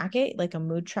to track it, like a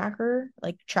mood tracker,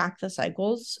 like track the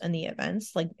cycles and the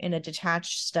events, like in a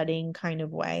detached studying kind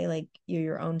of way, like you're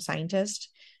your own scientist,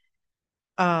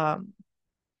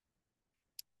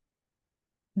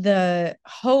 the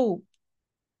hope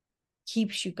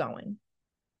keeps you going.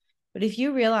 But if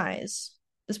you realize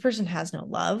this person has no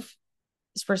love,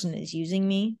 this person is using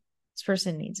me, this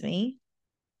person needs me,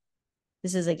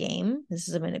 this is a game, this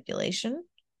is a manipulation,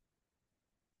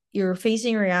 you're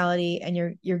facing reality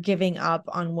and you're giving up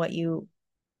on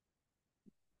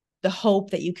the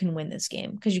hope that you can win this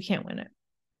game, because you can't win it.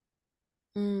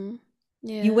 You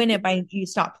Yeah. win it by you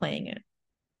stop playing it.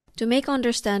 To make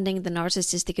understanding the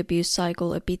narcissistic abuse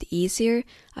cycle a bit easier,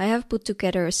 I have put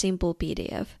together a simple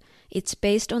PDF. It's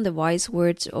based on the wise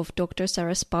words of Dr.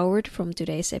 Sara Spowart from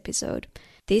today's episode.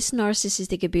 This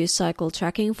narcissistic abuse cycle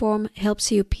tracking form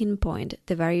helps you pinpoint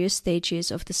the various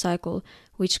stages of the cycle,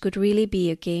 which could really be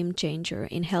a game changer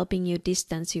in helping you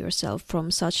distance yourself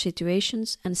from such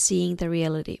situations and seeing the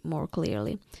reality more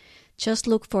clearly. Just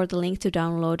look for the link to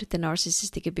download the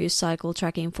narcissistic abuse cycle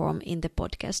tracking form in the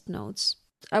podcast notes.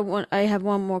 I have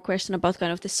one more question about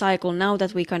kind of the cycle. Now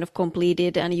that we kind of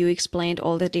completed and you explained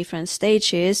all the different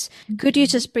stages, could you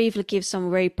just briefly give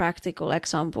some very practical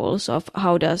examples of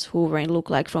how does hoovering look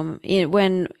like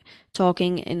when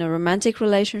talking in a romantic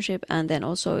relationship and then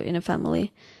also in a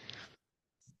family?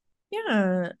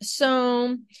 Yeah.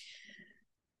 So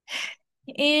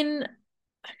in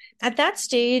at that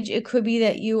stage, it could be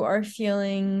that you're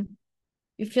feeling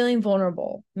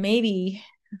vulnerable. Maybe,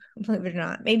 believe it or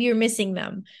not, maybe you're missing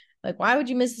them. Like, why would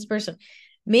you miss this person?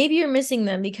 Maybe you're missing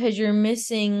them because you're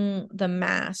missing the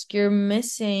mask. You're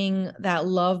missing that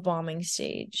love bombing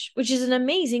stage, which is an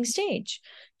amazing stage.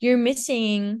 You're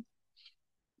missing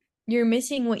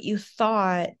what you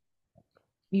thought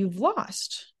you've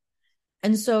lost.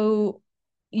 And so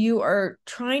you are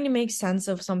trying to make sense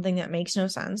of something that makes no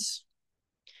sense,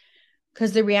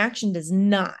 because the reaction does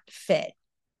not fit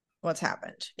what's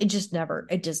happened. It does not,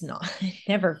 it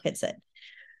never fits it.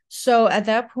 So at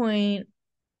that point,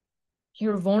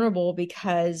 you're vulnerable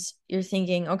because you're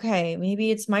thinking, okay,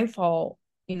 maybe it's my fault.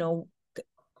 You know,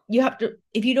 you have to,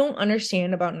 if you don't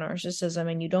understand about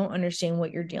narcissism and you don't understand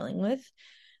what you're dealing with,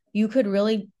 you could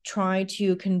really try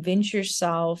to convince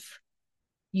yourself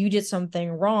you did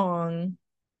something wrong.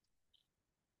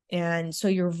 And so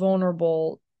you're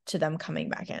vulnerable to them coming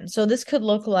back in. So this could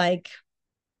look like,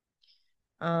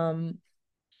 um,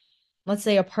 let's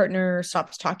say a partner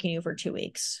stops talking to you for 2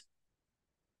 weeks,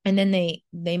 and then they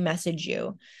message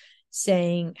you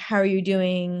saying, how are you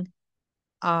doing?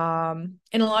 And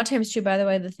a lot of times too, by the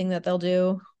way, the thing that they'll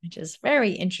do, which is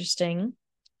very interesting,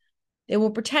 they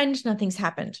will pretend nothing's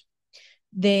happened.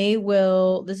 This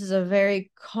is a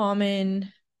very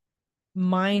common,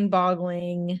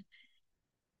 mind-boggling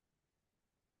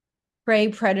prey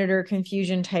predator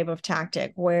confusion type of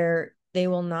tactic, where they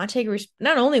will not take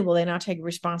not only will they not take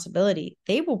responsibility,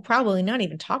 they will probably not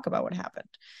even talk about what happened.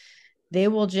 They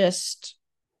will just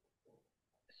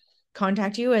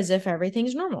contact you as if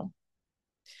everything's normal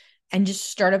and just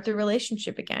start up the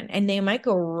relationship again. And they might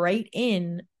go right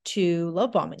in to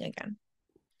love bombing again.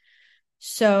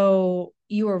 So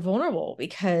you are vulnerable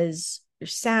because you're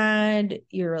sad,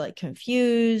 you're like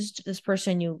confused. This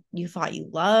person you thought you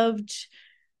loved,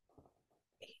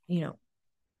 you know,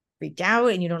 freaked out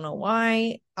and you don't know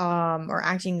why, or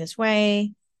acting this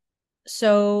way.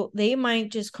 So they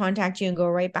might just contact you and go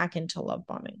right back into love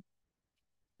bombing.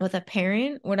 With a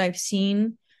parent, what I've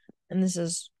seen, and this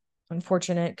is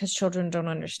unfortunate because children don't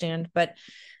understand, but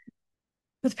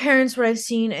with parents, what I've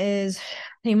seen is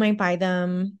they might buy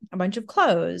them a bunch of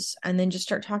clothes and then just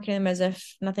start talking to them as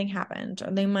if nothing happened. Or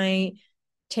they might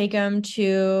take them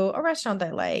to a restaurant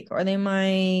they like, or they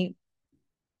might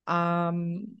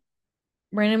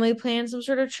randomly plan some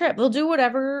sort of trip. They'll do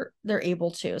whatever they're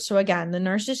able to. So again, the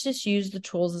narcissists use the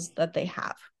tools that they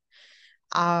have.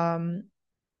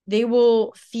 They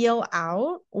will feel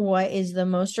out what is the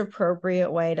most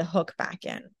appropriate way to hook back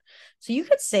in. So you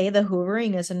could say the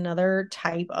hoovering is another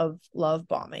type of love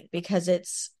bombing, because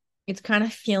it's kind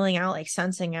of feeling out, like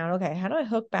sensing out, okay, how do I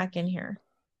hook back in here?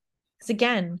 Because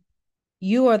again,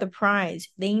 you are the prize.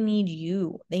 They need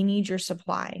you. They need your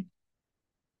supply.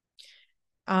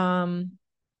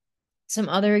 Some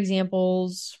other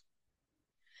examples,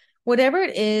 whatever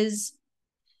it is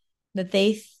that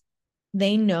they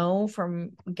know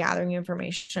from gathering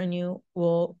information on you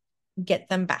will get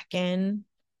them back in,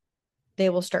 they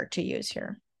will start to use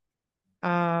here.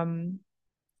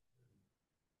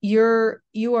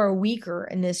 You are weaker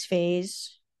in this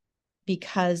phase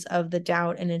because of the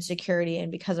doubt and insecurity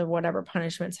and because of whatever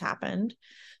punishments happened.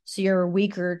 So you're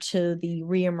weaker to the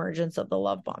reemergence of the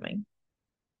love bombing.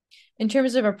 In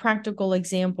terms of a practical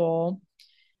example,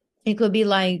 it could be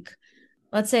like,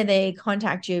 let's say they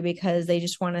contact you because they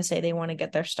just want to say they want to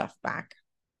get their stuff back.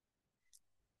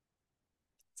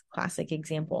 classic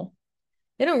example.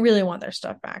 They don't really want their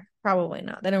stuff back. Probably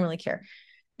not. They don't really care.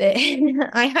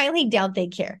 I highly doubt they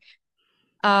care.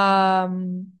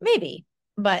 Maybe,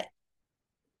 but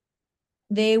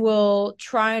they will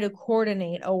try to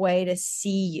coordinate a way to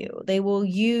see you. They will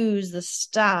use the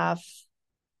stuff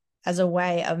as a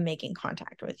way of making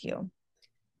contact with you.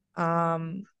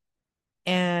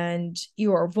 And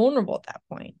you are vulnerable at that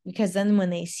point, because then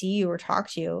when they see you or talk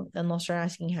to you, then they'll start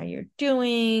asking how you're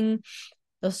doing.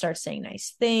 They'll start saying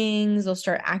nice things. They'll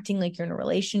start acting like you're in a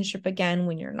relationship again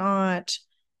when you're not.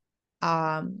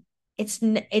 It's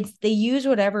they use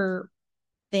whatever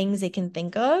things they can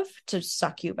think of to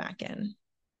suck you back in.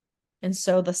 And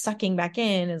so the sucking back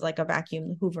in is like a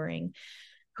vacuum, hoovering.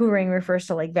 Hoovering refers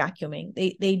to like vacuuming.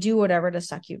 They do whatever to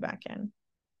suck you back in.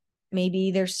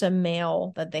 Maybe there's some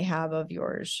mail that they have of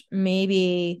yours.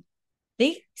 Maybe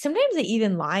sometimes they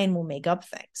even lie and will make up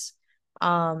things.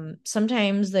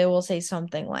 Sometimes they will say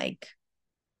something like,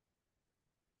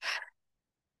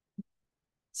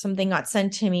 something got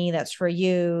sent to me that's for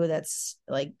you, that's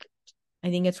like, I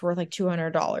think it's worth like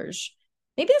 $200.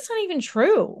 Maybe that's not even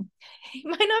true. It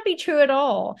might not be true at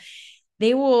all.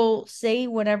 They will say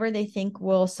whatever they think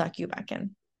will suck you back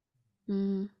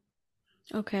in.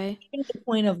 Okay. Even to the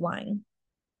point of lying.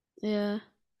 Yeah.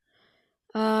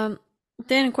 Then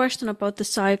a question about the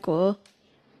cycle.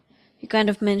 You kind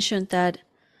of mentioned that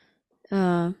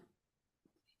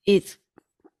it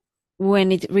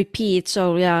when it repeats.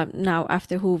 So yeah, now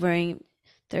after hoovering,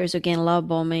 there's again love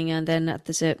bombing, and then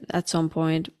at some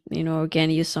point, again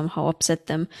you somehow upset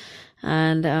them,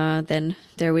 and then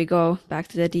there we go back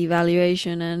to the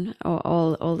devaluation and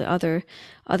all the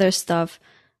other stuff.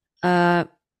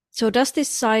 So does this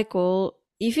cycle,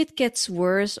 if it gets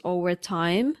worse over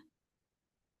time,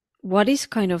 what is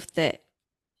kind of the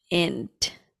end?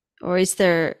 Or is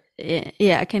there,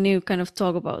 yeah, can you kind of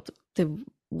talk about the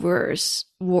worst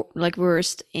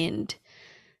end,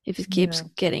 if it keeps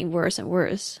getting worse and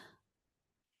worse?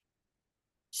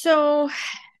 So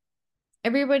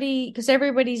because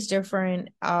everybody's different,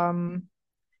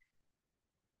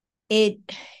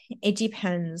 it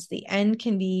depends. The end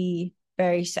can be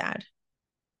very sad.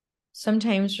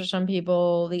 Sometimes for some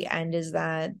people, the end is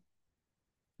that,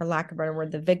 for lack of a better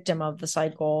word, the victim of the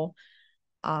cycle.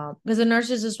 Because a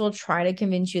narcissist will try to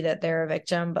convince you that they're a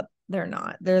victim, but they're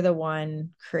not. They're the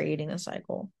one creating the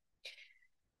cycle.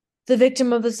 The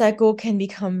victim of the cycle can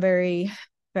become very,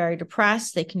 very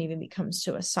depressed. They can even become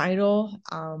suicidal.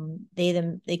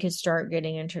 They could start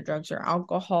getting into drugs or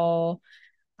alcohol.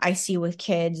 I see with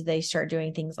kids, they start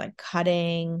doing things like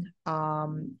cutting,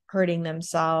 hurting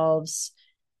themselves.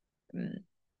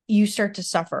 You start to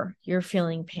suffer. You're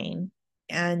feeling pain.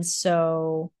 And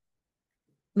so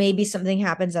maybe something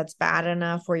happens that's bad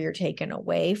enough where you're taken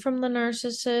away from the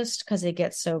narcissist because it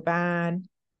gets so bad.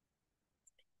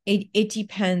 It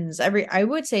depends. I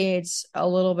would say it's a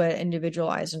little bit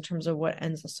individualized in terms of what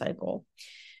ends the cycle.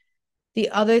 The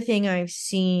other thing I've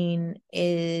seen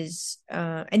is,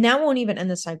 and that won't even end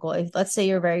the cycle. If, let's say,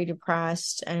 you're very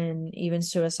depressed and even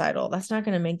suicidal, that's not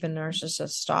going to make the narcissist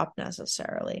stop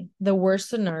necessarily. The worse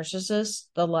the narcissist,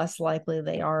 the less likely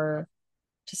they are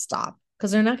to stop,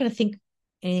 because they're not going to think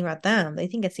anything about them. They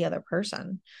think it's the other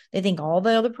person. They think all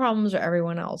the other problems are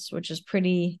everyone else, which is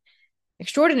pretty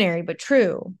extraordinary, but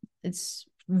true. It's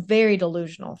very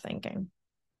delusional thinking.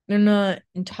 They're not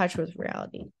in touch with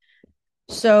reality.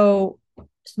 So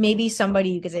maybe somebody,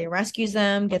 you could say, rescues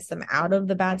them, gets them out of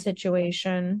the bad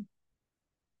situation.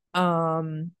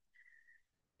 And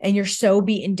you're so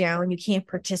beaten down, you can't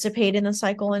participate in the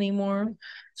cycle anymore.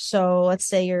 So let's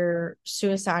say you're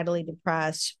suicidally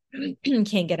depressed,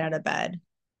 can't get out of bed.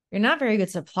 You're not very good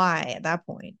supply at that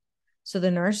point. So the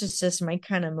narcissist might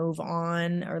kind of move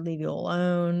on or leave you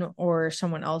alone, or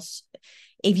someone else.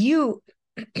 If you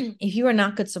are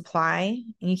not good supply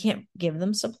and you can't give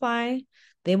them supply,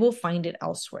 they will find it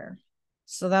elsewhere.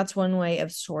 So that's one way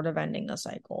of sort of ending the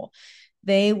cycle.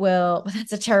 They will, but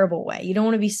that's a terrible way. You don't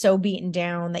want to be so beaten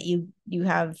down that you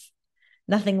have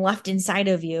nothing left inside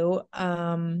of you.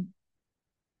 But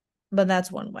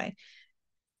that's one way.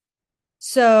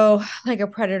 So, like a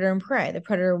predator and prey, the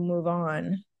predator will move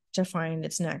on to find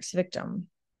its next victim.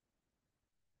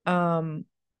 One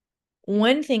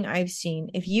thing I've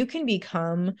seen, if you can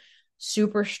become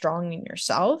super strong in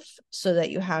yourself so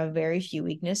that you have very few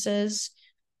weaknesses.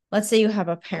 Let's say you have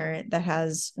a parent that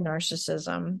has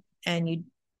narcissism and you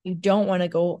don't want to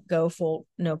go full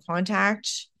no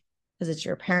contact because it's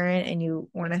your parent and you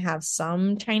want to have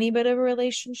some tiny bit of a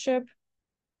relationship.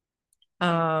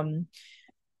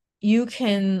 You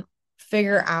can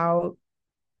figure out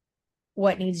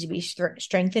what needs to be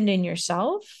strengthened in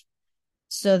yourself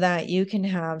so that you can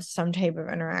have some type of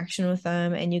interaction with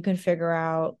them and you can figure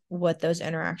out what those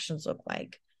interactions look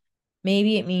like.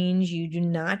 Maybe it means you do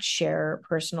not share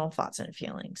personal thoughts and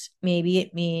feelings. Maybe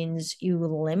it means you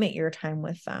limit your time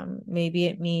with them. Maybe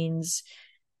it means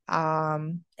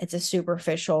it's a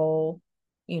superficial,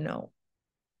 you know,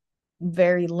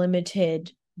 very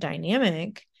limited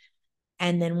dynamic.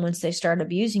 And then once they start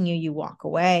abusing you, you walk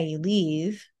away, you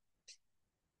leave.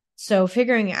 So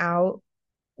figuring out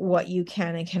what you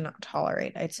can and cannot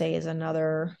tolerate, I'd say, is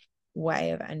another way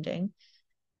of ending.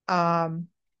 Some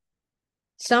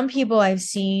people I've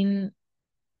seen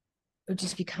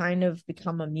just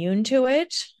become immune to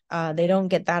it. They don't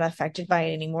get that affected by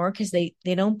it anymore because they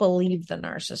don't believe the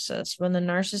narcissist. When the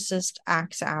narcissist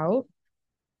acts out,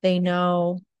 they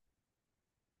know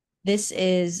this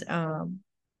is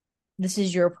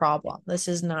your problem. This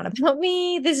is not about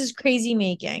me. This is crazy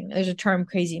making. There's a term,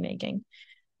 crazy making.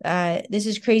 This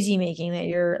is crazy making, that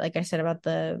you're, like I said about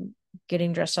the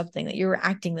getting dressed up thing, that you're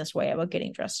acting this way about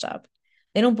getting dressed up.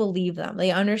 They don't believe them.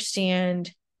 They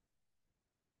understand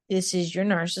this is your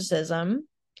narcissism.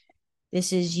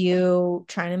 This is you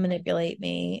trying to manipulate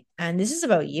me. And this is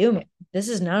about you. This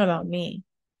is not about me.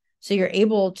 So you're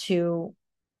able to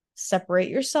separate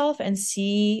yourself and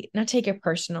see, not take it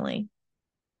personally.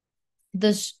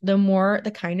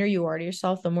 The kinder you are to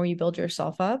yourself, the more you build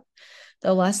yourself up,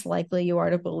 the less likely you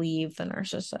are to believe the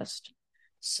narcissist.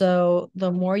 So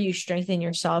the more you strengthen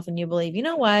yourself and you believe, you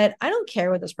know what? I don't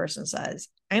care what this person says.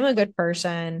 I'm a good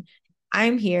person.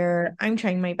 I'm here. I'm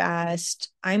trying my best.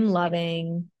 I'm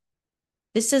loving.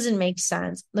 This doesn't make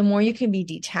sense. The more you can be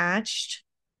detached,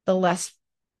 the less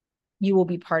you will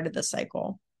be part of the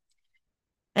cycle.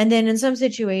 And then in some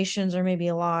situations, or maybe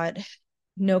a lot,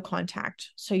 no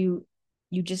contact. So you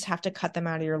just have to cut them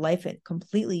out of your life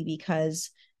completely,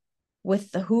 because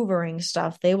with the hoovering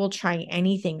stuff, they will try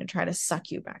anything to try to suck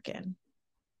you back in.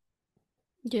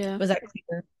 Yeah. Was that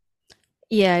clear?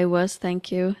 Yeah, it was.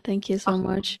 Thank you. Thank you so Awesome.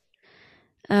 much.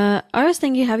 I was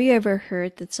thinking, have you ever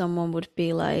heard that someone would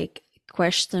be like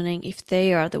questioning if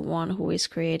they are the one who is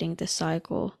creating the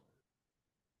cycle?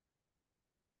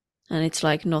 And it's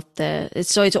like not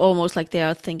it's almost like they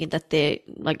are thinking that they,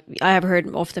 like, I have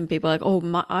heard often people like, oh,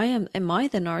 am I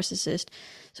the narcissist?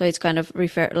 So it's kind of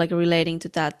relating to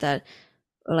that,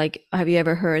 like, have you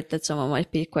ever heard that someone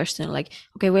might be questioning, like,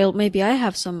 okay, well, maybe I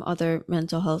have some other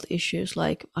mental health issues,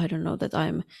 like, I don't know, that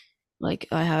I'm like,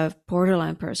 I have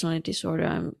borderline personality disorder,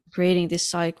 I'm creating this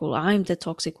cycle, I'm the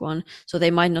toxic one. So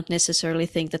they might not necessarily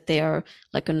think that they are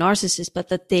like a narcissist, but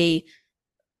that they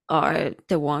are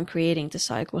the one creating the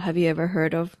cycle. Have you ever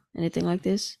heard of anything like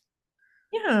this?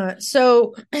 Yeah.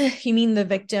 So you mean the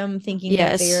victim thinking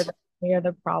that Yes. they are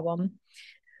the problem?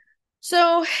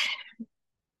 So,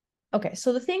 okay.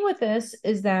 So the thing with this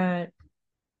is that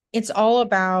it's all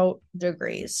about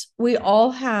degrees. We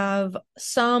all have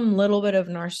some little bit of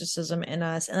narcissism in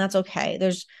us, and that's okay.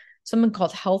 There's something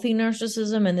called healthy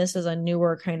narcissism, and this is a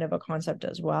newer kind of a concept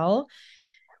as well,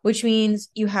 which means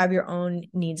you have your own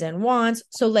needs and wants.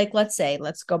 So, like, let's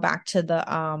go back to the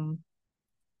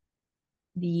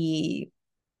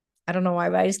I don't know why,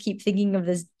 but I just keep thinking of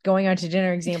this going out to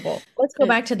dinner example. Let's go Uh,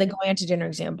 back to the going out to dinner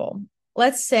example.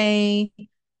 Let's say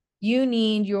you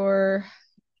need your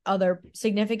other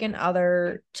significant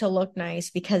other to look nice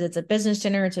because it's a business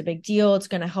dinner, it's a big deal, it's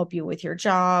going to help you with your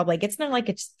job. Like, it's not like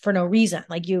it's for no reason.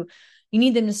 Like, you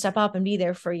need them to step up and be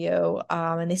there for you.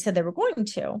 And they said they were going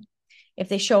to. If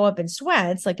they show up in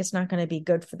sweats, like, it's not going to be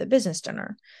good for the business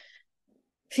dinner.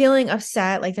 Feeling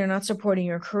upset, like they're not supporting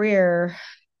your career,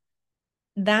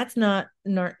 that's not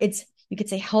it's, you could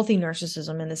say, healthy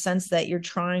narcissism, in the sense that you're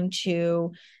trying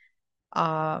to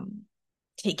um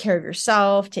take care of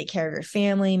yourself, take care of your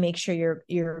family, make sure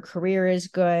your career is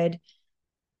good.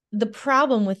 The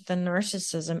problem with the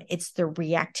narcissism, it's the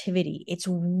reactivity. It's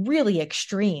really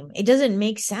extreme. It doesn't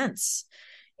make sense.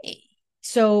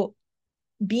 So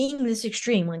being this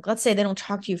extreme, like, let's say they don't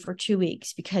talk to you for 2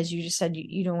 weeks because you just said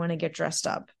you don't want to get dressed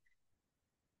up.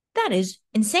 That is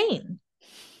insane.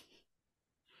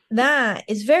 That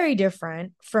is very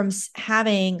different from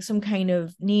having some kind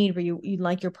of need where you'd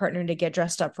like your partner to get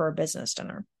dressed up for a business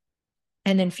dinner,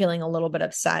 and then feeling a little bit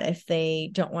upset if they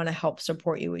don't want to help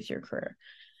support you with your career.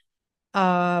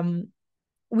 Um,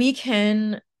 we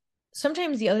can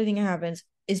Sometimes the other thing that happens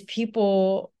is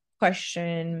people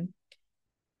question,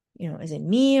 is it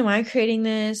me? Am I creating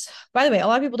this? By the way, a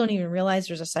lot of people don't even realize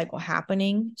there's a cycle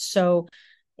happening. So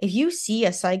if you see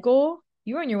a cycle,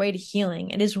 you're on your way to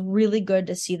healing. It is really good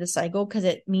to see the cycle because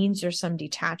it means there's some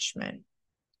detachment.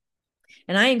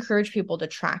 And I encourage people to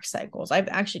track cycles. I've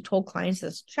actually told clients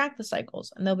this, track the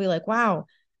cycles, and they'll be like, wow,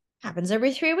 Happens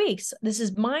every 3 weeks. This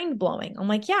is mind blowing. I'm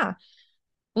like, yeah,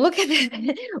 look at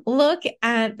it. Look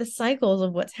at the cycles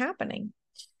of what's happening.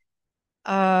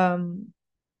 Um,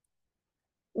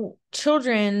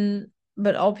 Children,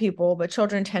 but all people, but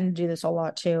children tend to do this a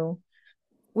lot too.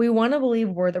 We want to believe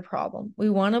we're the problem. We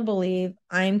want to believe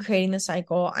I'm creating the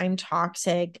cycle, I'm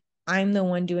toxic, I'm the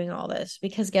one doing all this.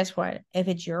 Because guess what? If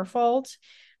it's your fault,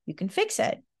 you can fix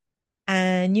it.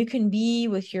 And you can be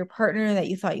with your partner that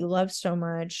you thought you loved so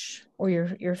much, or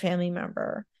your family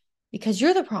member, because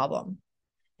you're the problem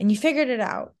and you figured it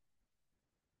out.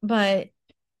 But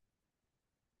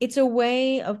it's a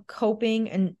way of coping,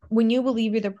 and when you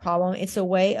believe you're the problem, it's a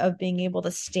way of being able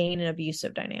to stay in an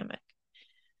abusive dynamic.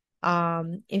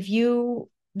 If you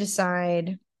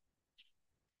decide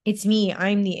it's me,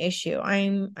 I'm the issue,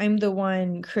 I'm the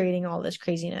one creating all this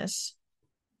craziness,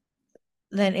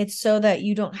 then it's so that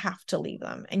you don't have to leave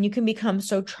them, and you can become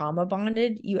so trauma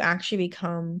bonded you actually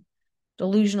become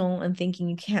delusional and thinking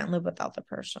you can't live without the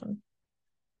person.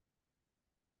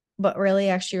 But really,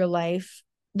 actually, your life,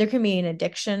 there can be an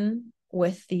addiction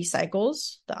with these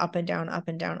cycles, the up and down, up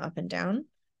and down, up and down,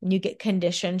 and you get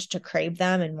conditioned to crave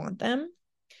them and want them.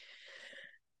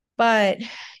 But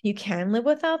you can live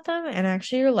without them, and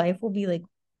actually your life will be like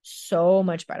so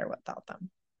much better without them.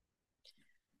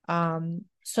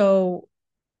 So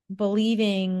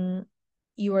believing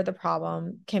you are the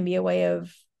problem can be a way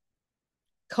of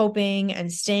coping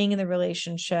and staying in the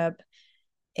relationship.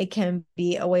 It can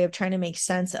be a way of trying to make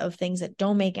sense of things that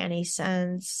don't make any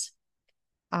sense.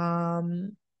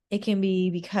 It can be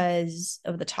because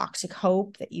of the toxic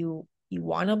hope that you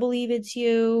want to believe it's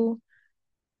you.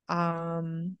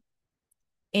 And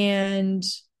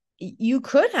you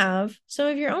could have some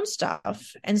of your own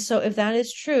stuff. And so if that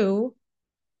is true,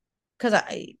 because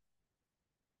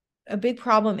a big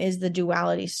problem is the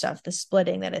duality stuff, the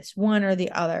splitting, that it's one or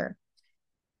the other.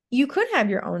 You could have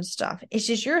your own stuff. It's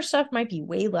just your stuff might be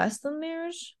way less than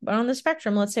theirs. But on the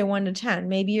spectrum, let's say 1 to 10,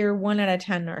 maybe you're 1 out of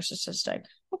 10 narcissistic.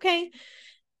 Okay.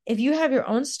 If you have your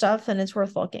own stuff, then it's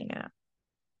worth looking at.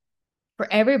 For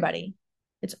everybody,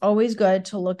 it's always good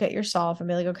to look at yourself and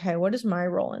be like, okay, what is my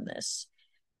role in this?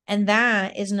 And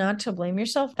that is not to blame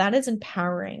yourself. That is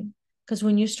empowering. Because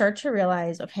when you start to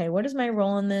realize, okay, what is my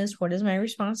role in this? What is my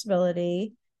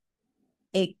responsibility?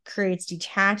 It creates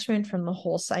detachment from the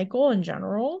whole cycle in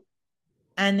general.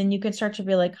 And then you can start to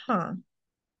be like, huh,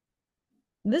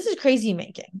 this is crazy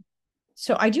making.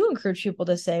 So I do encourage people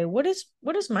to say, what is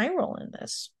my role in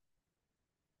this?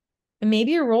 And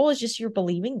maybe your role is just you're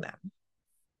believing them.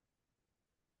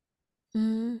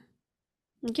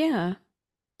 Yeah,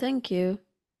 thank you.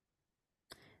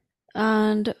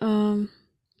 And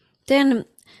then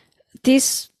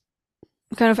this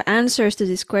kind of answers to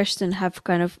this question have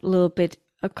kind of a little bit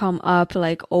come up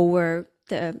like over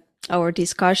our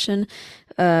discussion.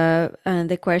 And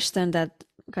the question that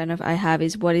kind of I have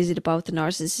is, what is it about the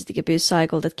narcissistic abuse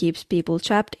cycle that keeps people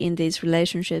trapped in these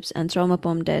relationships and trauma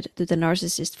bonded to the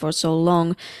narcissist for so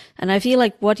long? And I feel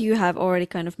like what you have already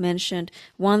kind of mentioned,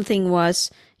 one thing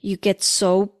was you get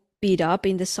so beat up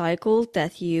in the cycle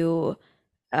that you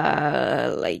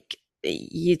like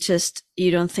you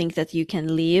don't think that you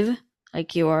can leave,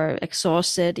 like you are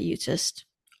exhausted, you just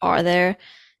are there.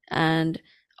 And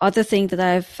other thing that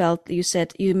I've felt,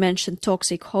 you mentioned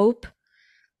toxic hope,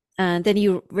 and then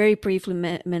you very briefly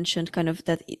mentioned kind of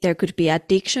that there could be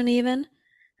addiction even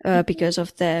because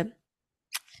of the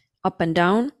up and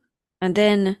down, and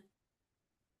then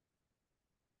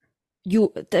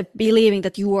believing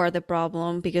that you are the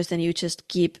problem, because then you just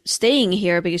keep staying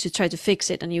here because you try to fix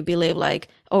it and you believe like,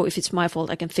 oh, if it's my fault,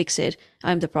 I can fix it,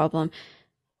 I'm the problem.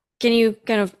 Can you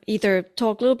kind of either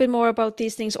talk a little bit more about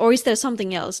these things, or is there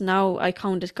something else? Now I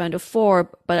counted kind of 4,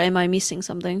 but am I missing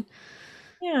something?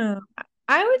 Yeah,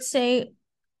 I would say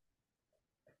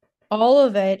all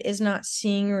of it is not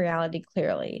seeing reality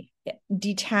clearly.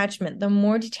 Detachment. The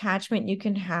more detachment you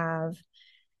can have,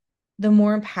 the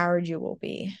more empowered you will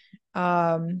be.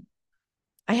 I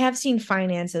have seen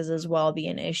finances as well be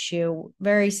an issue,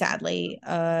 very sadly,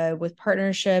 with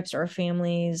partnerships or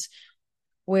families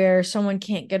where someone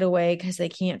can't get away because they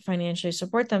can't financially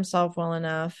support themselves well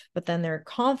enough, but then their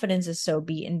confidence is so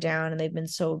beaten down and they've been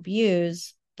so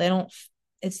abused,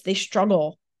 they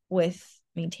struggle with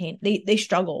they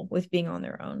struggle with being on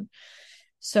their own.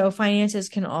 So finances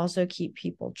can also keep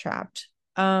people trapped.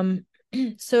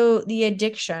 So the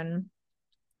addiction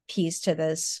piece to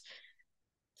this,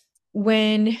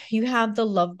 when you have the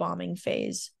love bombing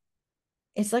phase,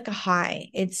 it's like a high.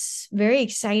 It's very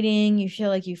exciting. You feel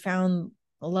like you found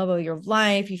the love of your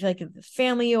life. You feel like the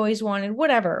family you always wanted,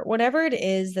 whatever it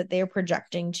is that they're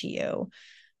projecting to you.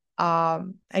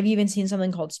 I've even seen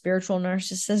something called spiritual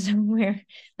narcissism where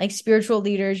like spiritual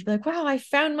leaders be like, wow, I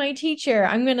found my teacher.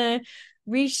 I'm going to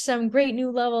reach some great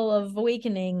new level of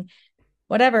awakening,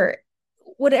 whatever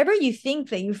you think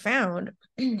that you found,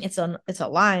 it's a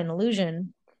lie, an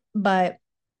illusion, but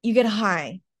you get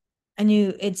high and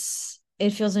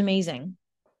it feels amazing.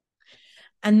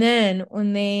 And then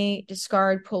when they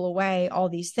discard, pull away all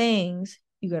these things,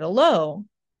 you get a low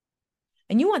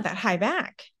and you want that high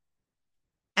back.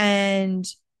 And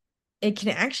it can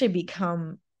actually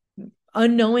become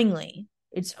unknowingly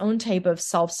its own type of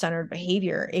self-centered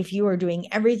behavior if you are doing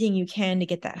everything you can to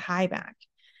get that high back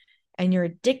and you're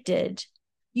addicted.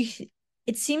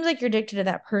 It seems like you're addicted to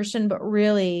that person, but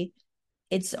really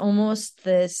it's almost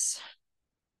this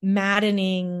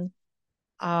maddening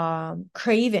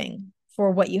craving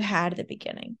for what you had at the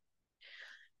beginning.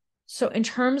 So in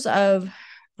terms of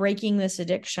breaking this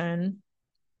addiction,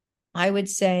 I would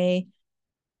say,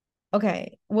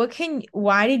 okay,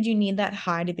 why did you need that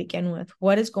high to begin with?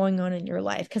 What is going on in your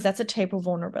life? Because that's a type of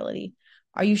vulnerability.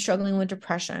 Are you struggling with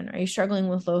depression? Are you struggling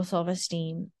with low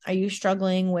self-esteem? Are you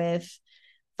struggling with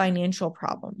financial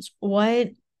problems?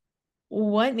 What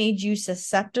made you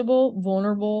susceptible,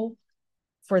 vulnerable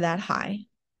for that high?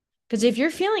 Because if you're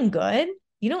feeling good,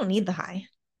 you don't need the high.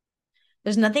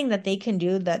 There's nothing that they can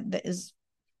do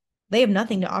they have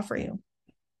nothing to offer you.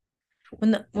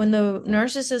 When the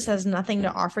narcissist has nothing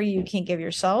to offer you can't give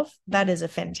yourself, that is a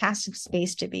fantastic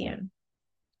space to be in.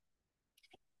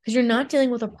 Because you're not dealing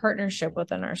with a partnership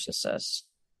with a narcissist.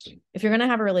 If you're going to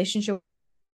have a relationship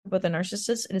with a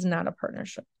narcissist, it is not a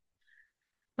partnership.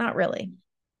 Not really.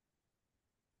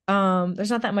 There's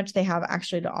not that much they have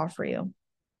actually to offer you.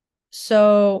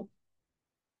 So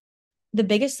the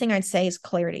biggest thing I'd say is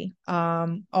clarity.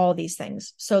 All these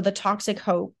things. So the toxic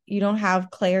hope, you don't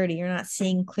have clarity. You're not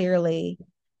seeing clearly.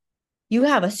 You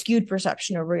have a skewed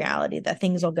perception of reality that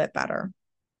things will get better.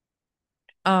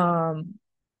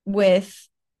 With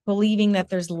believing that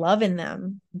there's love in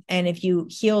them. And if you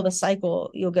heal the cycle,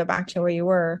 you'll get back to where you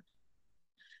were.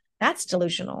 That's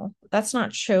delusional. That's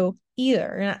not true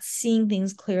either. You're not seeing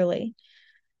things clearly.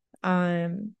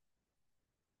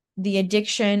 The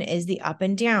addiction is the up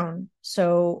and down.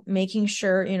 So making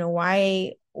sure,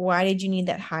 why did you need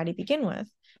that high to begin with?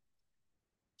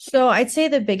 So I'd say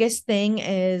the biggest thing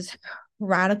is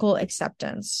radical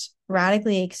acceptance,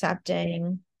 radically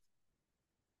accepting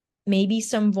maybe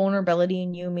some vulnerability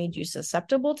in you made you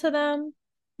susceptible to them.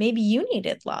 Maybe you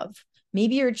needed love.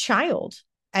 Maybe you're a child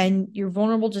and you're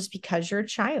vulnerable just because you're a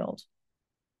child.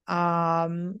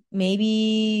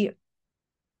 Maybe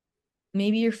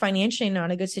you're financially not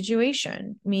in a good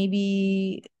situation.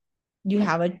 Maybe you're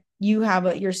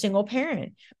a single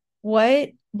parent. What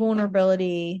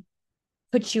vulnerability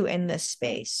puts you in this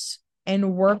space,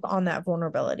 and work on that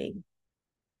vulnerability?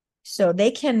 So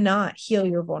they cannot heal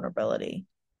your vulnerability.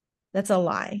 That's a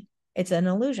lie. It's an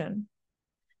illusion.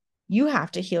 You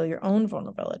have to heal your own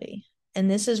vulnerability. And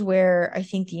this is where I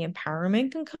think the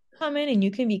empowerment can come in, and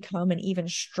you can become an even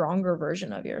stronger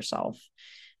version of yourself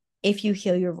if you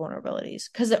heal your vulnerabilities.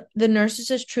 Because the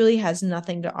narcissist truly has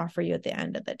nothing to offer you at the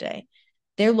end of the day.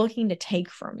 They're looking to take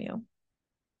from you,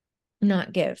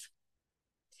 not give.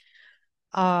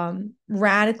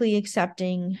 Radically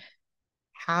accepting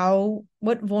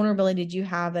what vulnerability did you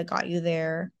have that got you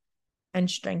there, and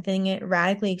strengthening it,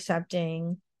 radically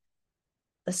accepting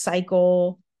the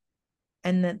cycle,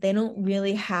 and that they don't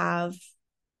really have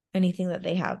anything that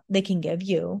they can give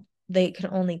you. They can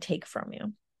only take from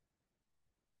you.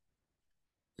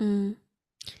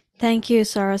 Thank you,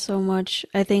 Sara, so much.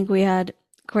 I think we had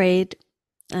great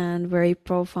and very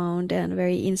profound and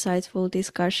very insightful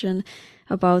discussion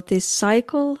about this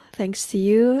cycle. Thanks to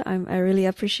you. I really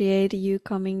appreciate you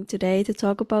coming today to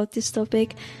talk about this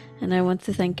topic. And I want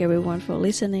to thank everyone for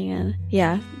listening. And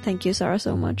thank you, Sara,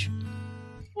 so much.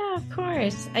 Yeah, of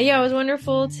course. It was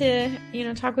wonderful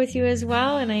to, talk with you as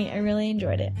well. And I really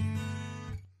enjoyed it.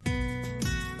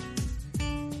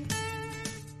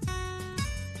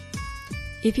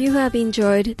 If you have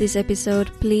enjoyed this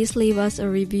episode, please leave us a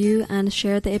review and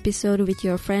share the episode with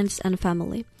your friends and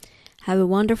family. Have a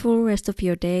wonderful rest of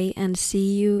your day and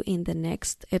see you in the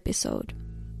next episode.